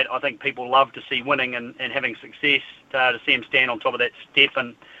someone that I think people love to see winning and having success, to see him stand on top of that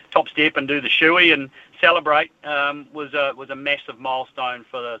top step and do the shoey and celebrate was a massive milestone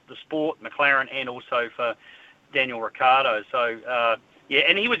for the sport, McLaren, and also for Daniel Ricciardo. So,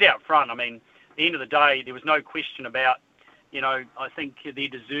 and he was out front. I mean, at the end of the day, there was no question about, I think they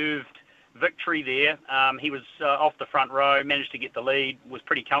deserved victory there. He was off the front row, managed to get the lead, was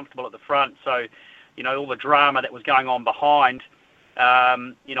pretty comfortable at the front. So, all the drama that was going on behind,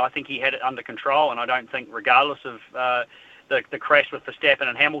 I think he had it under control. And I don't think, regardless of the crash with Verstappen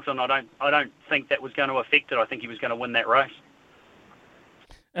and Hamilton, I don't think that was going to affect it. I think he was going to win that race.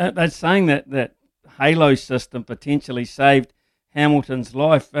 They're saying that Halo system potentially saved Hamilton's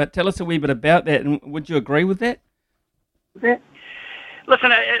life. Tell us a wee bit about that, and would you agree with that?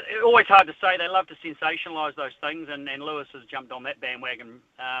 Listen, it's always hard to say. They love to sensationalise those things, and Lewis has jumped on that bandwagon,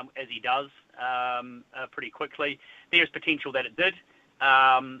 as he does, pretty quickly. There's potential that it did.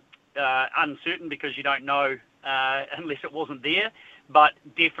 Uncertain, because you don't know unless it wasn't there, but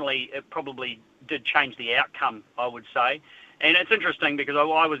definitely it probably did change the outcome, I would say. And it's interesting because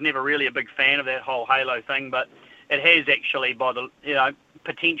I was never really a big fan of that whole Halo thing, but it has actually,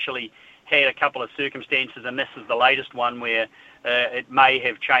 potentially had a couple of circumstances, and this is the latest one where it may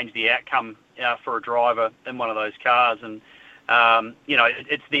have changed the outcome for a driver in one of those cars. And,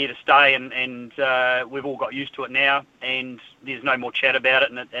 it's there to stay, and we've all got used to it now, and there's no more chat about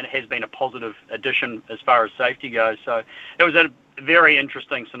it, and it has been a positive addition as far as safety goes. So it was a very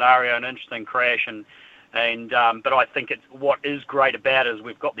interesting scenario, an interesting crash, but I think what is great about it is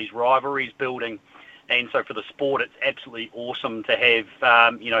we've got these rivalries building, and so for the sport, it's absolutely awesome to have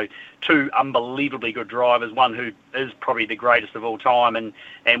two unbelievably good drivers, one who is probably the greatest of all time,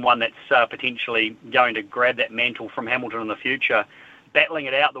 and one that's potentially going to grab that mantle from Hamilton in the future, battling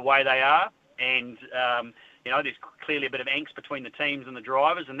it out the way they are, and there's clearly a bit of angst between the teams and the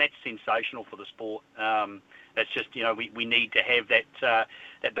drivers, and that's sensational for the sport. It's just, we need to have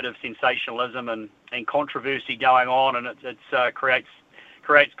that bit of sensationalism and controversy going on, and it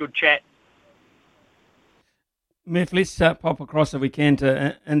creates good chat. Murph, let's pop across if we can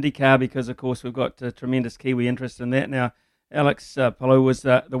to IndyCar, because of course we've got tremendous Kiwi interest in that. Now, Alex Palou was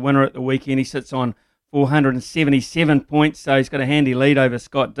the winner at the weekend. He sits on 477 points, so he's got a handy lead over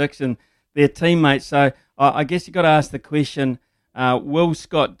Scott Dixon, their teammate. So I guess you've got to ask the question, will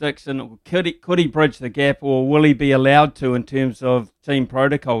Scott Dixon, could he bridge the gap, or will he be allowed to in terms of team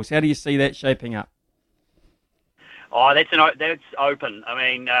protocols? How do you see that shaping up? Oh, that's open. I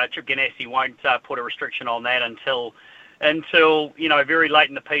mean, Chip Ganassi won't put a restriction on that until very late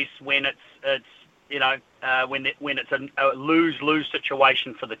in the piece, when it's when it's a lose-lose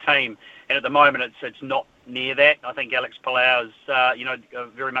situation for the team. And at the moment, it's not near that. I think Alex Palau is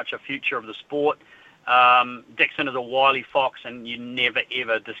very much a future of the sport. Dixon is a wily fox, and you never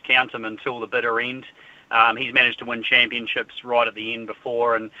ever discount him until the bitter end. He's managed to win championships right at the end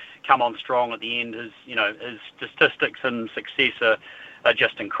before, and come on strong at the end. His statistics and success are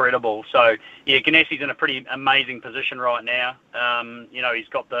just incredible. So yeah, Ganassi's in a pretty amazing position right now. He's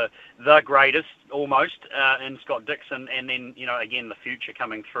got the greatest almost in Scott Dixon, and then again the future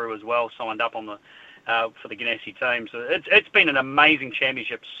coming through as well, signed up on the for the Ganassi team. So it's been an amazing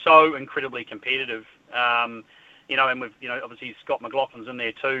championship, so incredibly competitive. And we've obviously Scott McLaughlin's in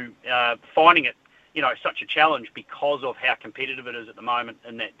there too, finding it such a challenge because of how competitive it is at the moment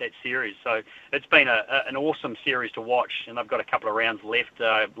in that series. So it's been an awesome series to watch, and they've got a couple of rounds left.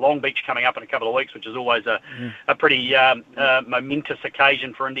 Long Beach coming up in a couple of weeks, which is always a pretty momentous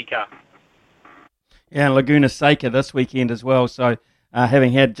occasion for IndyCar. Yeah, and Laguna Seca this weekend as well. So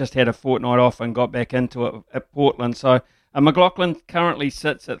having just had a fortnight off and got back into it at Portland. So McLaughlin currently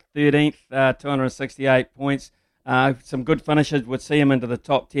sits at 13th, 268 points. Some good finishes would see him into the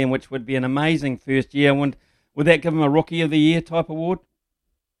top 10, which would be an amazing first year. Would that give him a Rookie of the Year type award?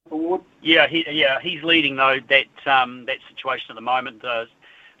 Yeah, he's leading though that situation at the moment.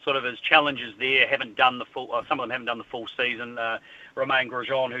 Sort of his challenges there haven't done the full. Some of them haven't done the full season. Romain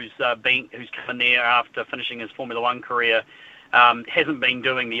Grosjean, who's come in there after finishing his Formula One career, hasn't been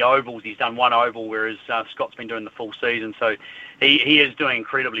doing the ovals. He's done one oval, whereas Scott's been doing the full season. So he is doing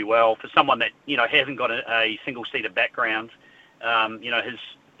incredibly well for someone that hasn't got a single-seater background.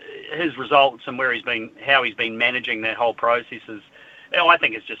 His results and how he's been managing that whole process is, I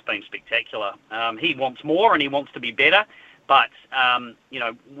think, it's just been spectacular. He wants more and he wants to be better, but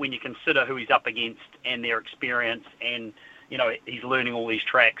when you consider who he's up against and their experience, and he's learning all these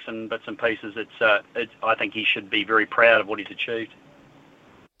tracks and bits and pieces, I think he should be very proud of what he's achieved.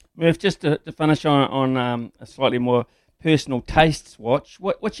 Murph, just to finish on a slightly more personal tastes watch,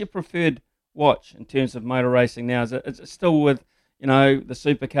 what's your preferred watch in terms of motor racing now? Is it still with the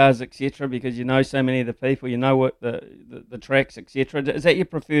supercars, etc., because so many of the people, what the tracks, etc.? Is that your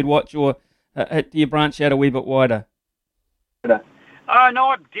preferred watch, or do you branch out a wee bit wider? No,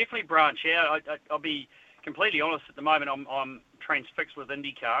 I definitely branch out. I'll be completely honest, at the moment I'm transfixed with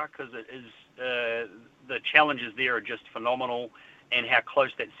IndyCar, because it is the challenges there are just phenomenal, how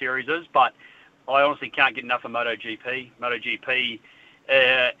close that series is. But I honestly can't get enough of MotoGP. MotoGP,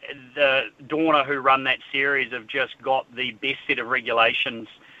 the Dorna who run that series have just got the best set of regulations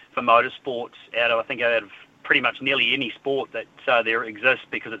for motorsports out of pretty much nearly any sport that there exists,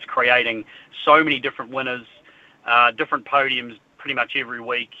 because it's creating so many different winners, different podiums pretty much every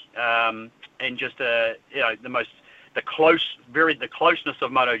week, and just the closeness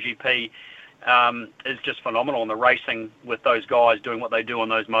of MotoGP is just phenomenal, and the racing with those guys doing what they do on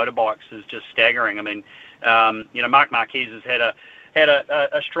those motorbikes is just staggering. I mean, Marc Marquez has had a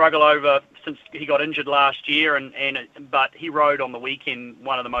struggle over since he got injured last year, but he rode on the weekend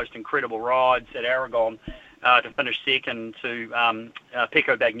one of the most incredible rides at Aragon to finish second to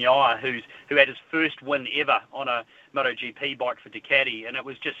Pecco Bagnaia, who had his first win ever on a MotoGP bike for Ducati, and it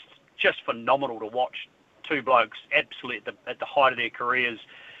was just phenomenal to watch two blokes absolutely at the height of their careers,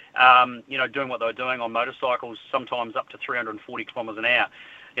 doing what they were doing on motorcycles, sometimes up to 340 kilometres an hour.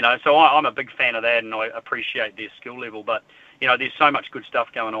 So I'm a big fan of that, and I appreciate their skill level. But there's so much good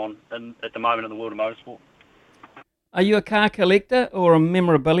stuff going on at the moment in the world of motorsport. Are you a car collector or a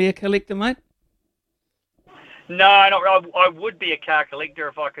memorabilia collector, mate? No, I would be a car collector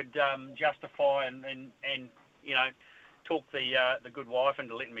if I could justify and talk the good wife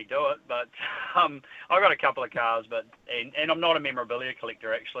into letting me do it. But I've got a couple of cars, and I'm not a memorabilia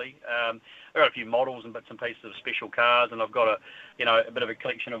collector actually. I've got a few models and bits and pieces of special cars, and I've got a bit of a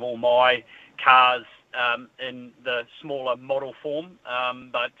collection of all my cars in the smaller model form.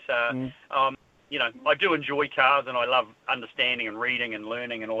 I do enjoy cars, and I love understanding and reading and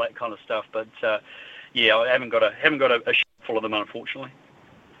learning and all that kind of stuff. But I haven't got a ship full of them, unfortunately.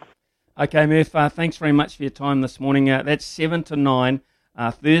 Okay, Murph, thanks very much for your time this morning. That's 7 to 9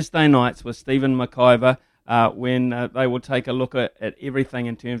 Thursday nights with Stephen McIver, when they will take a look at everything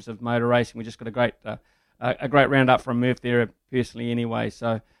in terms of motor racing. We just got a great roundup from Murph there personally anyway.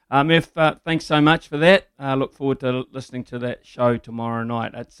 So, Murph, thanks so much for that. Look forward to listening to that show tomorrow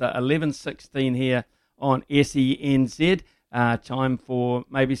night. It's 11:16 here on SENZ. Time for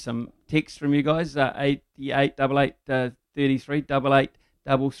maybe some text from you guys, 88 88 33 88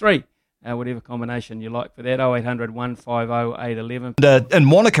 33. Whatever combination you like for that, 0800 150 811. In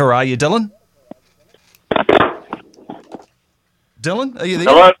Wanaka, are you, Dylan? Dylan, are you there?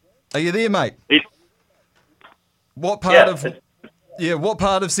 Hello? Are you there, mate? What part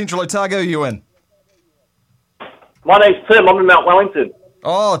of Central Otago are you in? My name's Tim. I'm in Mount Wellington.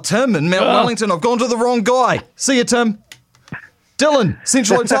 Oh, Tim in Mount Wellington. I've gone to the wrong guy. See you, Tim. Dylan,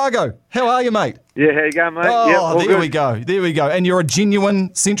 Central Otago. How are you, mate? Yeah, how you going, mate? Oh, there we go. And you're a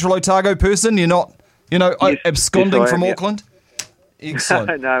genuine Central Otago person? You're not, absconding from Auckland?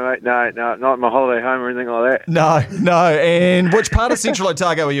 Excellent. No, mate, no, not my holiday home or anything like that. No. And which part of Central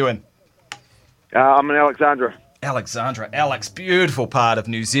Otago are you in? I'm in Alexandra. Alex, beautiful part of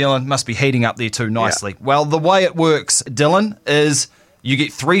New Zealand. Must be heating up there too nicely. Yeah. Well, the way it works, Dylan, is you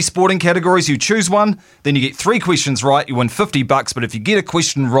get 3 sporting categories, you choose one, then you get 3 questions right, you win $50, but if you get a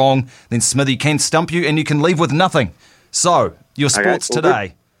question wrong, then Smithy can stump you and you can leave with nothing. So, your sports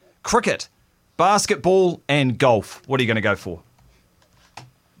today, cricket, basketball and golf. What are you going to go for?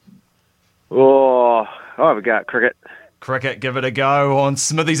 Oh, I'll have a go at cricket. Cricket, give it a go on.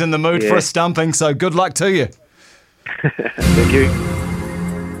 Smithy's in the mood for a stumping, so good luck to you. Thank you.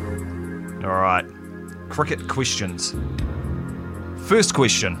 All right, cricket questions. First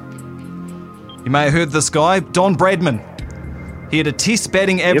question. You may have heard this guy, Don Bradman. He had a test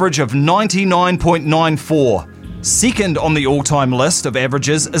batting average of 99.94. Second on the all-time list of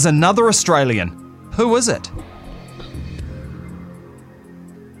averages is another Australian. Who is it?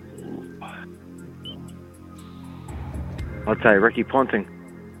 I'd say Ricky Ponting.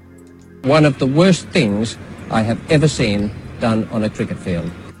 One of the worst things I have ever seen done on a cricket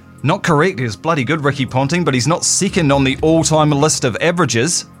field. Not correct. He was bloody good, Ricky Ponting, but he's not second on the all-time list of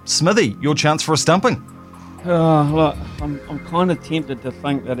averages. Smithy, your chance for a stumping. Look, I'm kind of tempted to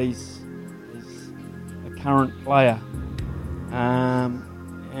think that he's a current player.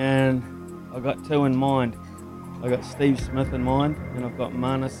 And I've got 2 in mind. I've got Steve Smith in mind, and I've got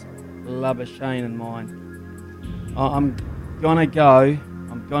Marnus Labuschagne in mind. I'm gonna go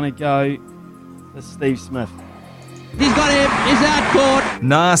to Steve Smith. He's got him. He's out court.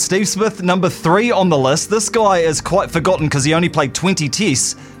 Nah, Steve Smith, number 3 on the list. This guy is quite forgotten because he only played 20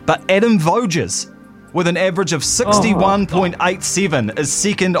 tests. But Adam Voges, with an average of 61.87, is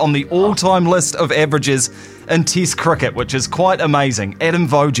second on the all-time list of averages in test cricket, which is quite amazing. Adam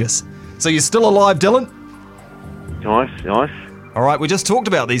Voges. So you're still alive, Dylan? Nice. All right, we just talked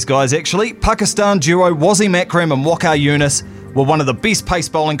about these guys, actually. Pakistan duo Wasim Akram and Waqar Younis were one of the best pace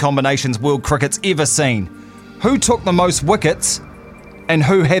bowling combinations world cricket's ever seen. Who took the most wickets and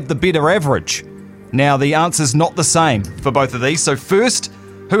who had the better average? Now, the answer's not the same for both of these. So first,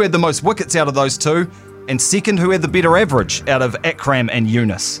 who had the most wickets out of those two? And second, who had the better average out of Akram and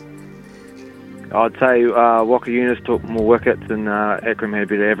Yunus? I'd say Walker Yunus took more wickets and Akram had a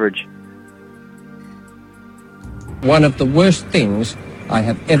better average. One of the worst things I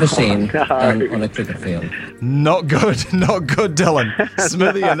have ever seen done on a cricket field. Not good, Dylan.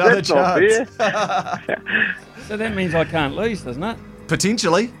 Smithy, another chance. So that means I can't lose, doesn't it?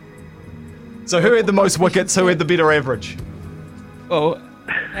 Potentially. So who had the most wickets, who had the better average? Well,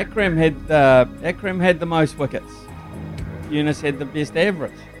 Akram had the most wickets. Yunus had the best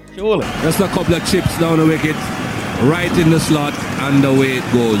average, surely. Just a couple of chips down the wicket, right in the slot, and away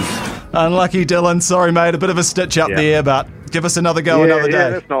it goes. Unlucky, Dylan. Sorry, mate. A bit of a stitch up there, but give us another go another day. Yeah,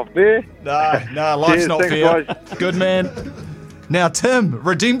 that's not fair. No, life's not fair. Good man. Now, Tim,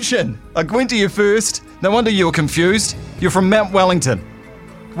 redemption. I went to you first. No wonder you were confused. You're from Mount Wellington.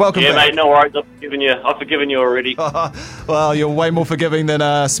 Welcome back. Yeah, mate, no worries. I've forgiven you already. Well, you're way more forgiving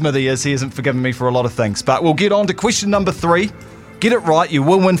than Smithy is. He hasn't forgiven me for a lot of things. But we'll get on to question number 3. Get it right, you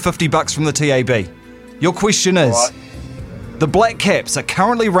will win $50 from the TAB. Your question is, the Black Caps are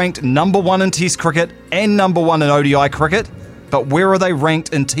currently ranked number 1 in Test cricket and number 1 in ODI cricket, but where are they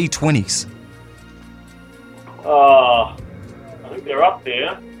ranked in T20s? I think they're up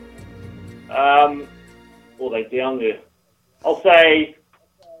there. Or they're down there. I'll say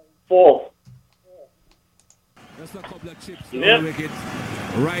 4th. Just a couple of chips down the wicket,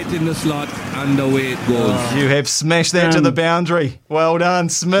 right in the slot, and away it goes. You have smashed that to the boundary. Well done,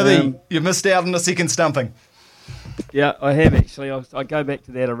 Smithy. You missed out on the second stumping. Yeah, I have actually. I go back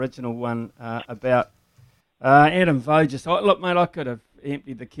to that original one about Adam Voges. Look, mate, I could have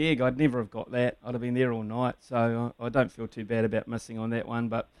emptied the keg. I'd never have got that. I'd have been there all night, so I don't feel too bad about missing on that one.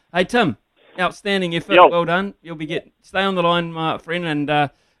 But hey, Tim, outstanding effort. Yo. Well done. You'll be stay on the line, my friend,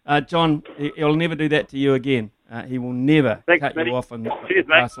 and John, he'll never do that to you again. He will never cut you off on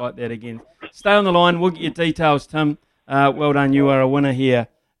pass like that again. Stay on the line. We'll get your details, Tim. Well done. You are a winner here.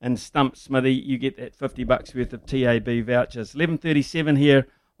 And Stump Smithy, you get that $50 worth of TAB vouchers. 11:37 here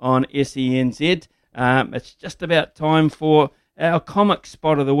on SENZ. It's just about time for our comic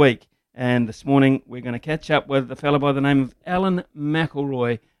spot of the week. And this morning we're going to catch up with a fellow by the name of Alan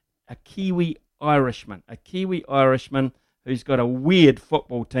McElroy, a Kiwi Irishman who's got a weird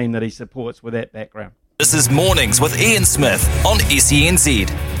football team that he supports with that background. This is Mornings with Ian Smith on SENZ.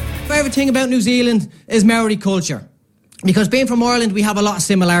 Favourite thing about New Zealand is Maori culture. Because being from Ireland, we have a lot of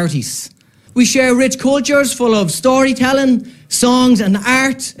similarities. We share rich cultures full of storytelling, songs and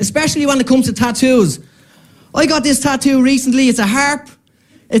art, especially when it comes to tattoos. I got this tattoo recently. It's a harp.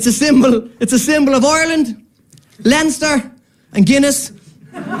 It's a symbol of Ireland, Leinster and Guinness.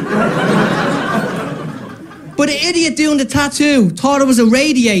 But the idiot doing the tattoo thought it was a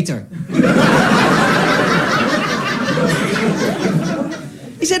radiator.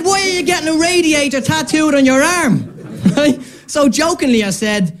 He said, "Why are you getting a radiator tattooed on your arm?" Right? So jokingly I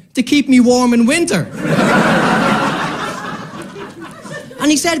said, "To keep me warm in winter." And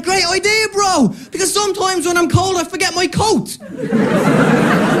he said, "Great idea, bro, because sometimes when I'm cold I forget my coat." And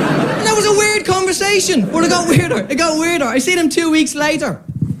that was a weird conversation, but it got weirder. I seen him 2 weeks later,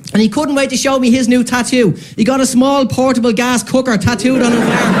 and he couldn't wait to show me his new tattoo. He got a small portable gas cooker tattooed on his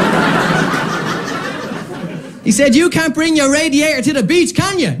arm. He said, "You can't bring your radiator to the beach,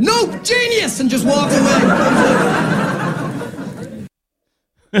 can you?" "No, genius!" And just walked away.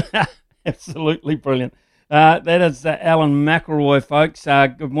 Absolutely brilliant. That is Alan McElroy, folks.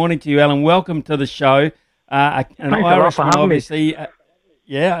 Good morning to you, Alan. Welcome to the show. An Irishman, obviously.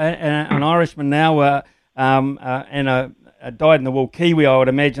 An Irishman now, and died in the wool Kiwi, I would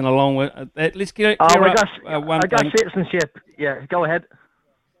imagine, along with that. Let's clear up one thing. I got citizenship. Yeah, go ahead.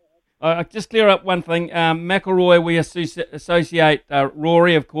 Just clear up one thing. McElroy, we associate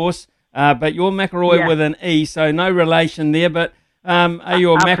Rory, of course, but you're McElroy with an E, so no relation there. But are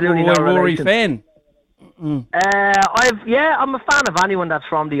you a McElroy Rory fan? I'm a fan of anyone that's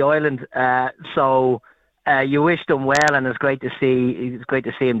from the island. So you wish them well, and it's great to see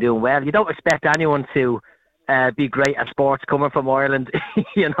him doing well. You don't expect anyone to be great at sports coming from Ireland,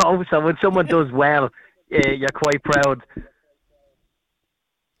 you know. So when someone does well, you're quite proud.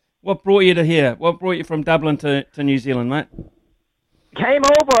 What brought you to here? What brought you from Dublin to New Zealand, mate? Came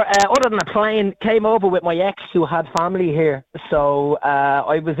over, other than a plane, came over with my ex who had family here. So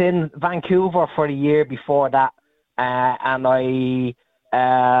I was in Vancouver for a year before that, and I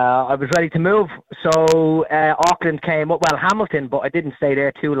was ready to move. So Auckland came up, well, Hamilton, but I didn't stay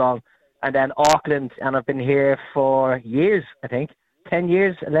there too long. And then Auckland, and I've been here for years, I think. 10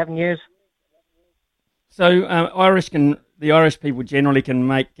 years, 11 years. So Irish can the Irish people generally can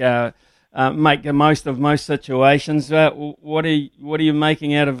make the most of most situations. What are you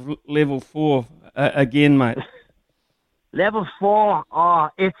making out of level 4 again, mate? Level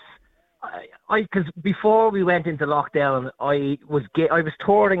 4, it's because before we went into lockdown, I was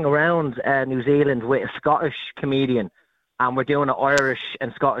touring around New Zealand with a Scottish comedian, and we're doing an Irish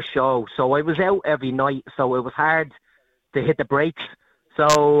and Scottish show. So I was out every night, so it was hard to hit the brakes.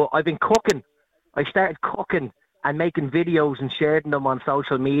 So I've been cooking. I started cooking and making videos and sharing them on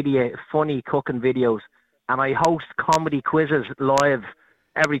social media, funny cooking videos. And I host comedy quizzes live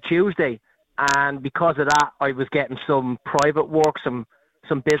every Tuesday. And because of that, I was getting some private work, some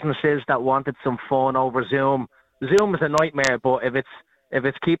businesses that wanted some fun over Zoom. Zoom is a nightmare, but if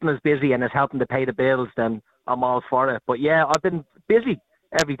it's keeping us busy and it's helping to pay the bills, then I'm all for it. But yeah, I've been busy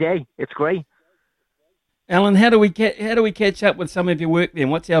every day. It's great. Alan, how do we catch up with some of your work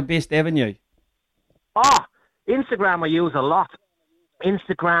then? What's our best avenue? Instagram I use a lot.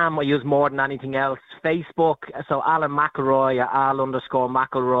 Instagram I use more than anything else. Facebook, so Alan McElroy,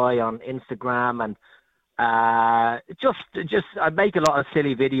 Al_McElroy on Instagram, and just I make a lot of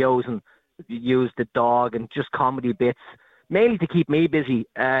silly videos and use the dog and just comedy bits, mainly to keep me busy.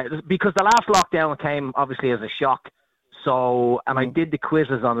 Because the last lockdown came obviously as a shock. So, and I did the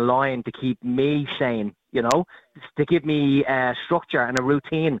quizzes online to keep me sane, to give me structure and a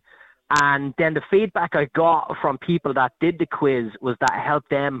routine. And then the feedback I got from people that did the quiz was that it helped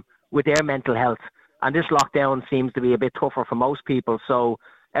them with their mental health. And this lockdown seems to be a bit tougher for most people. So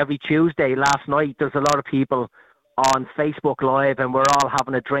every Tuesday, last night, there's a lot of people on Facebook Live, and we're all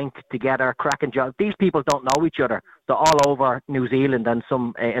having a drink together, cracking jokes. These people don't know each other. They're all over New Zealand and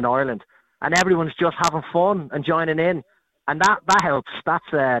some in Ireland. And everyone's just having fun and joining in. And that helps.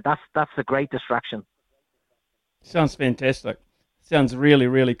 That's a great distraction. Sounds fantastic. Sounds really,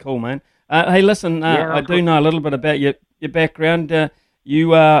 really cool, man. Hey, listen, I do know a little bit about your background.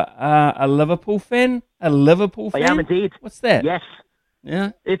 You are a Liverpool fan? A Liverpool fan? I am indeed. What's that? Yes.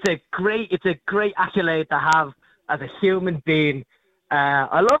 Yeah. It's a great accolade to have as a human being.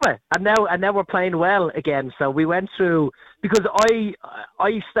 I love it. And now we're playing well again. So we went through, because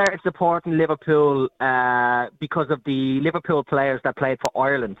I started supporting Liverpool because of the Liverpool players that played for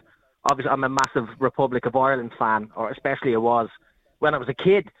Ireland. Obviously, I'm a massive Republic of Ireland fan, or especially I was when I was a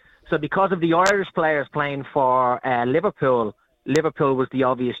kid. So because of the Irish players playing for Liverpool was the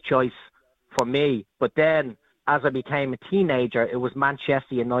obvious choice for me. But then, as I became a teenager, it was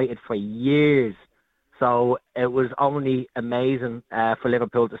Manchester United for years. So it was only amazing for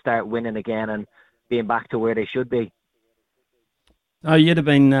Liverpool to start winning again and being back to where they should be. Oh, you'd have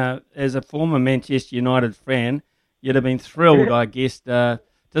been, as a former Manchester United fan, you'd have been thrilled, I guess, to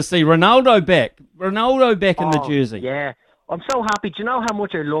see Ronaldo back in the jersey. Yeah, I'm so happy. Do you know how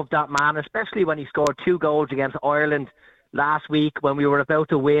much I love that man, especially when he scored 2 goals against Ireland last week when we were about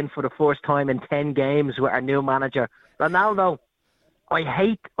to win for the first time in 10 games with our new manager. Ronaldo,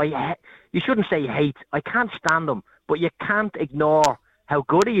 you shouldn't say hate. I can't stand him, but you can't ignore how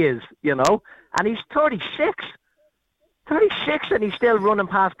good he is, And he's 36, and he's still running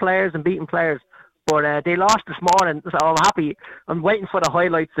past players and beating players. But they lost this morning, so I'm happy. I'm waiting for the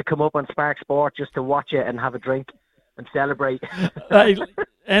highlights to come up on Spark Sport just to watch it and have a drink and celebrate. they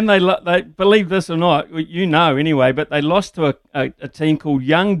believe this or not, anyway, but they lost to a team called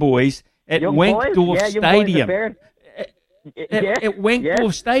Young Boys at Wankdorf Stadium. At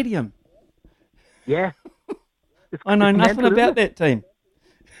Wankdorf Stadium. Yeah. I know nothing about that team.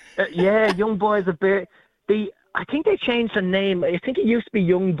 Young Boys of Bern. I think they changed the name. I think it used to be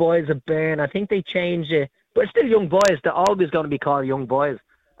Young Boys of Bern. I think they changed it. But it's still Young Boys. They're always going to be called Young Boys.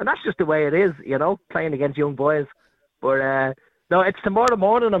 And that's just the way it is, playing against Young Boys. But no, it's tomorrow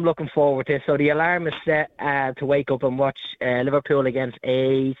morning I'm looking forward to. So the alarm is set to wake up and watch Liverpool against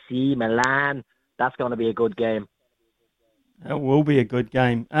AC Milan. That's going to be a good game. It will be a good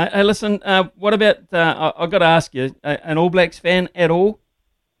game. Hey, listen, what about, I've got to ask you, an All Blacks fan at all?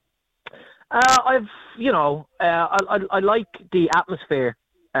 I like the atmosphere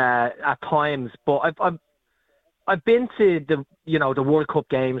at times, but I've been to the World Cup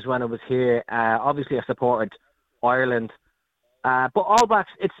games when I was here. Obviously, I supported Ireland, but All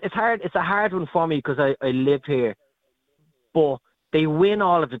Blacks, it's hard. It's a hard one for me because I live here, but they win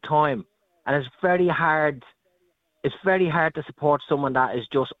all of the time, and it's very hard. It's very hard to support someone that is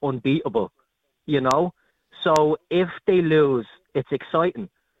just unbeatable, So if they lose, it's exciting.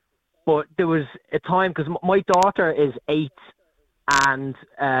 But there was a time, because my daughter is 8, and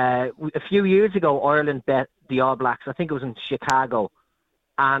a few years ago, Ireland bet the All Blacks. I think it was in Chicago.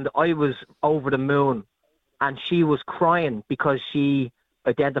 And I was over the moon. And she was crying because she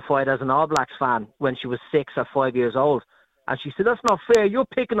identified as an All Blacks fan when she was 6 or 5 years old. And she said, that's not fair. You're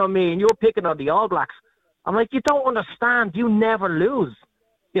picking on me and you're picking on the All Blacks. I'm like, you don't understand. You never lose.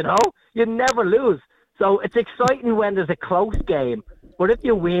 You know? You never lose. So it's exciting when there's a close game. But if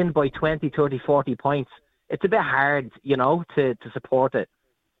you win by 20, 30, 40 points, it's a bit hard, you know, to support it.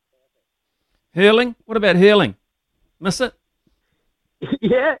 Hurling? What about hurling? Miss it?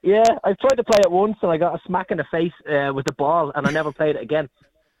 Yeah. I tried to play it once and I got a smack in the face with the ball and I never played it again.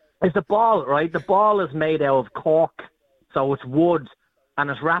 It's the ball, right? The ball is made out of cork, so it's wood, and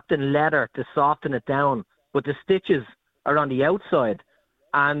it's wrapped in leather to soften it down. But the stitches are on the outside.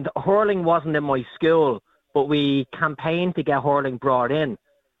 And hurling wasn't in my school, but we campaigned to get hurling brought in.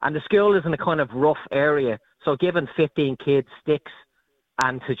 And the school is in a kind of rough area, so giving 15 kids sticks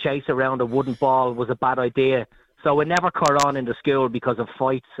and to chase around a wooden ball was a bad idea. So it never caught on in the school because of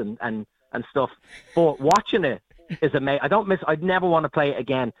fights and stuff. But watching it is amazing. I'd never want to play it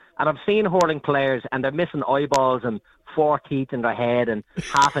again. And I've seen hurling players and they're missing eyeballs and 4 teeth in their head and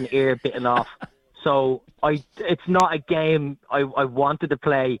half an ear bitten off. So it's not a game I wanted to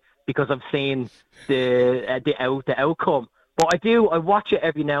play because I've seen the outcome. But I watch it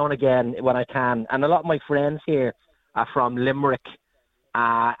every now and again when I can. And a lot of my friends here are from Limerick.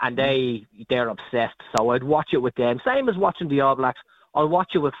 And they're obsessed, so I'd watch it with them. Same as watching the All Blacks. I'll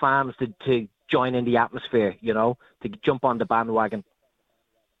watch it with fans to join in the atmosphere, you know, to jump on the bandwagon.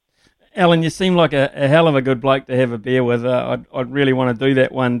 Alan, you seem like a hell of a good bloke to have a beer with. I'd really want to do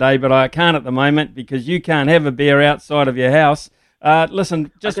that one day, but I can't at the moment because you can't have a beer outside of your house. Listen,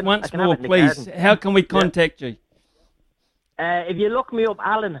 just once more, please. How can we contact you? If you look me up,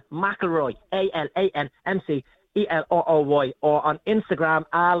 Alan McElroy, ALANMC. ELROY, or on Instagram,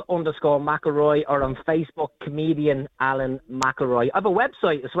 Al_McElroy, or on Facebook, comedian Alan McElroy. I have a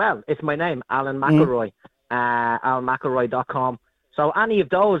website as well. It's my name, Alan McElroy, alanmcelroy.com. So any of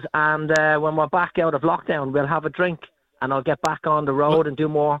those, and when we're back out of lockdown, we'll have a drink, and I'll get back on the road and do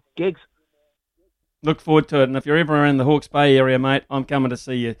more gigs. Look forward to it, and if you're ever in the Hawke's Bay area, mate, I'm coming to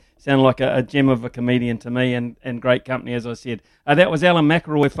see you. Sound like a gem of a comedian to me, and great company, as I said. That was Alan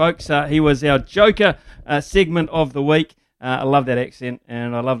McElroy, folks. He was our Joker segment of the week. I love that accent,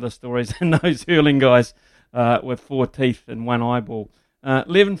 and I love the stories and those hurling guys with 4 teeth and 1 eyeball.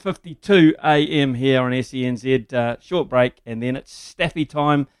 11:52 a.m. here on SENZ. Short break, and then it's Staffy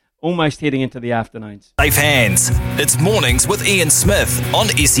time, almost heading into the afternoons. Safe hands. It's Mornings with Ian Smith on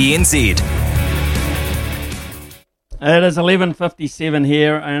SENZ. It is 11:57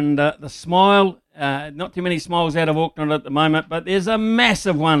 here, and the smile, not too many smiles out of Auckland at the moment, but there's a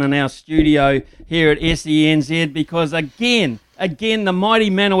massive one in our studio here at SENZ because again, the mighty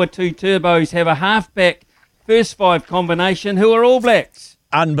Manawatu Turbos have a halfback first 5 combination who are All Blacks.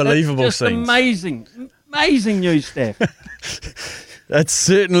 Unbelievable It's just scenes. Amazing news, Steph. That's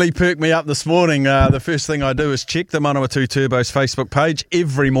certainly perked me up this morning. The first thing I do is check the Manawatu Turbos Facebook page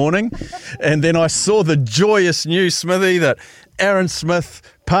every morning. And then I saw the joyous news, Smithy, that Aaron Smith,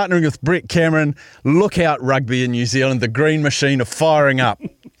 partnering with Brett Cameron, Look Out Rugby in New Zealand, the green machine are firing up.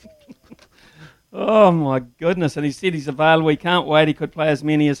 Oh, my goodness. And he said he's available. He can't wait. He could play as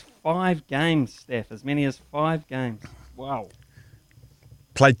many as 5 games, Steph. As many as 5 games. Wow.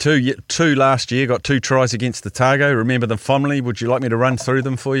 Played two last year, got 2 tries against Otago. Remember them fondly. Would you like me to run through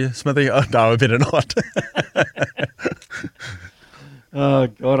them for you, Smithy? Oh, no, I better not. Oh,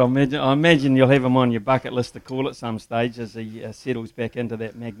 God, I imagine you'll have him on your bucket list to call at some stage as he settles back into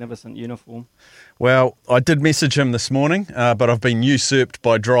that magnificent uniform. Well, I did message him this morning, but I've been usurped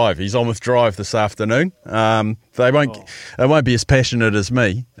by Drive. He's on with Drive this afternoon. They won't be as passionate as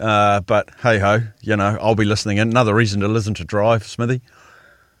me, but hey-ho, you know, I'll be listening in. Another reason to listen to Drive, Smithy.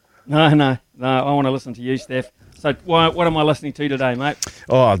 No, I want to listen to you, Steph. So what am I listening to today, mate?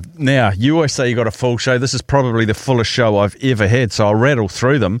 Oh, now, you always say you got a full show. This is probably the fullest show I've ever had, so I'll rattle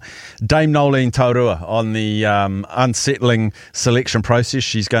through them. Dame Nolene Taurua on the unsettling selection process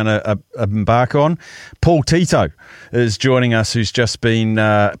she's going to embark on. Paul Tito is joining us, who's just been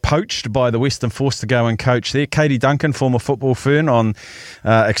poached by the Western Force to go and coach there. Katie Duncan, former football fern, on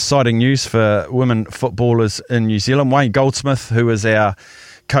exciting news for women footballers in New Zealand. Wayne Goldsmith, who is our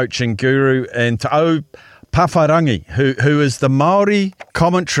coaching guru, and Ta'au Pafarangi, who is the Māori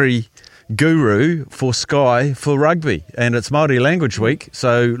commentary guru for Sky for rugby, and it's Māori Language Week,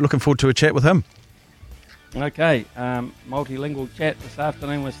 so looking forward to a chat with him. Okay, multilingual chat this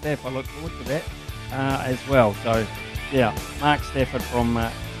afternoon with Steph. I look forward to that as well. So, yeah, Mark Stafford from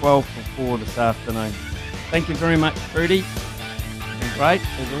 12 to 4 this afternoon. Thank you very much, Trudy. Been great,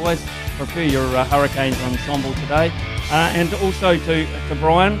 as always. Prefer your Hurricanes ensemble today. And also to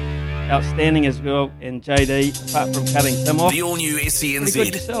Brian, outstanding as well, and JD, apart from cutting Tim off. The all-new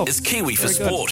SENZ is Kiwi for Sport.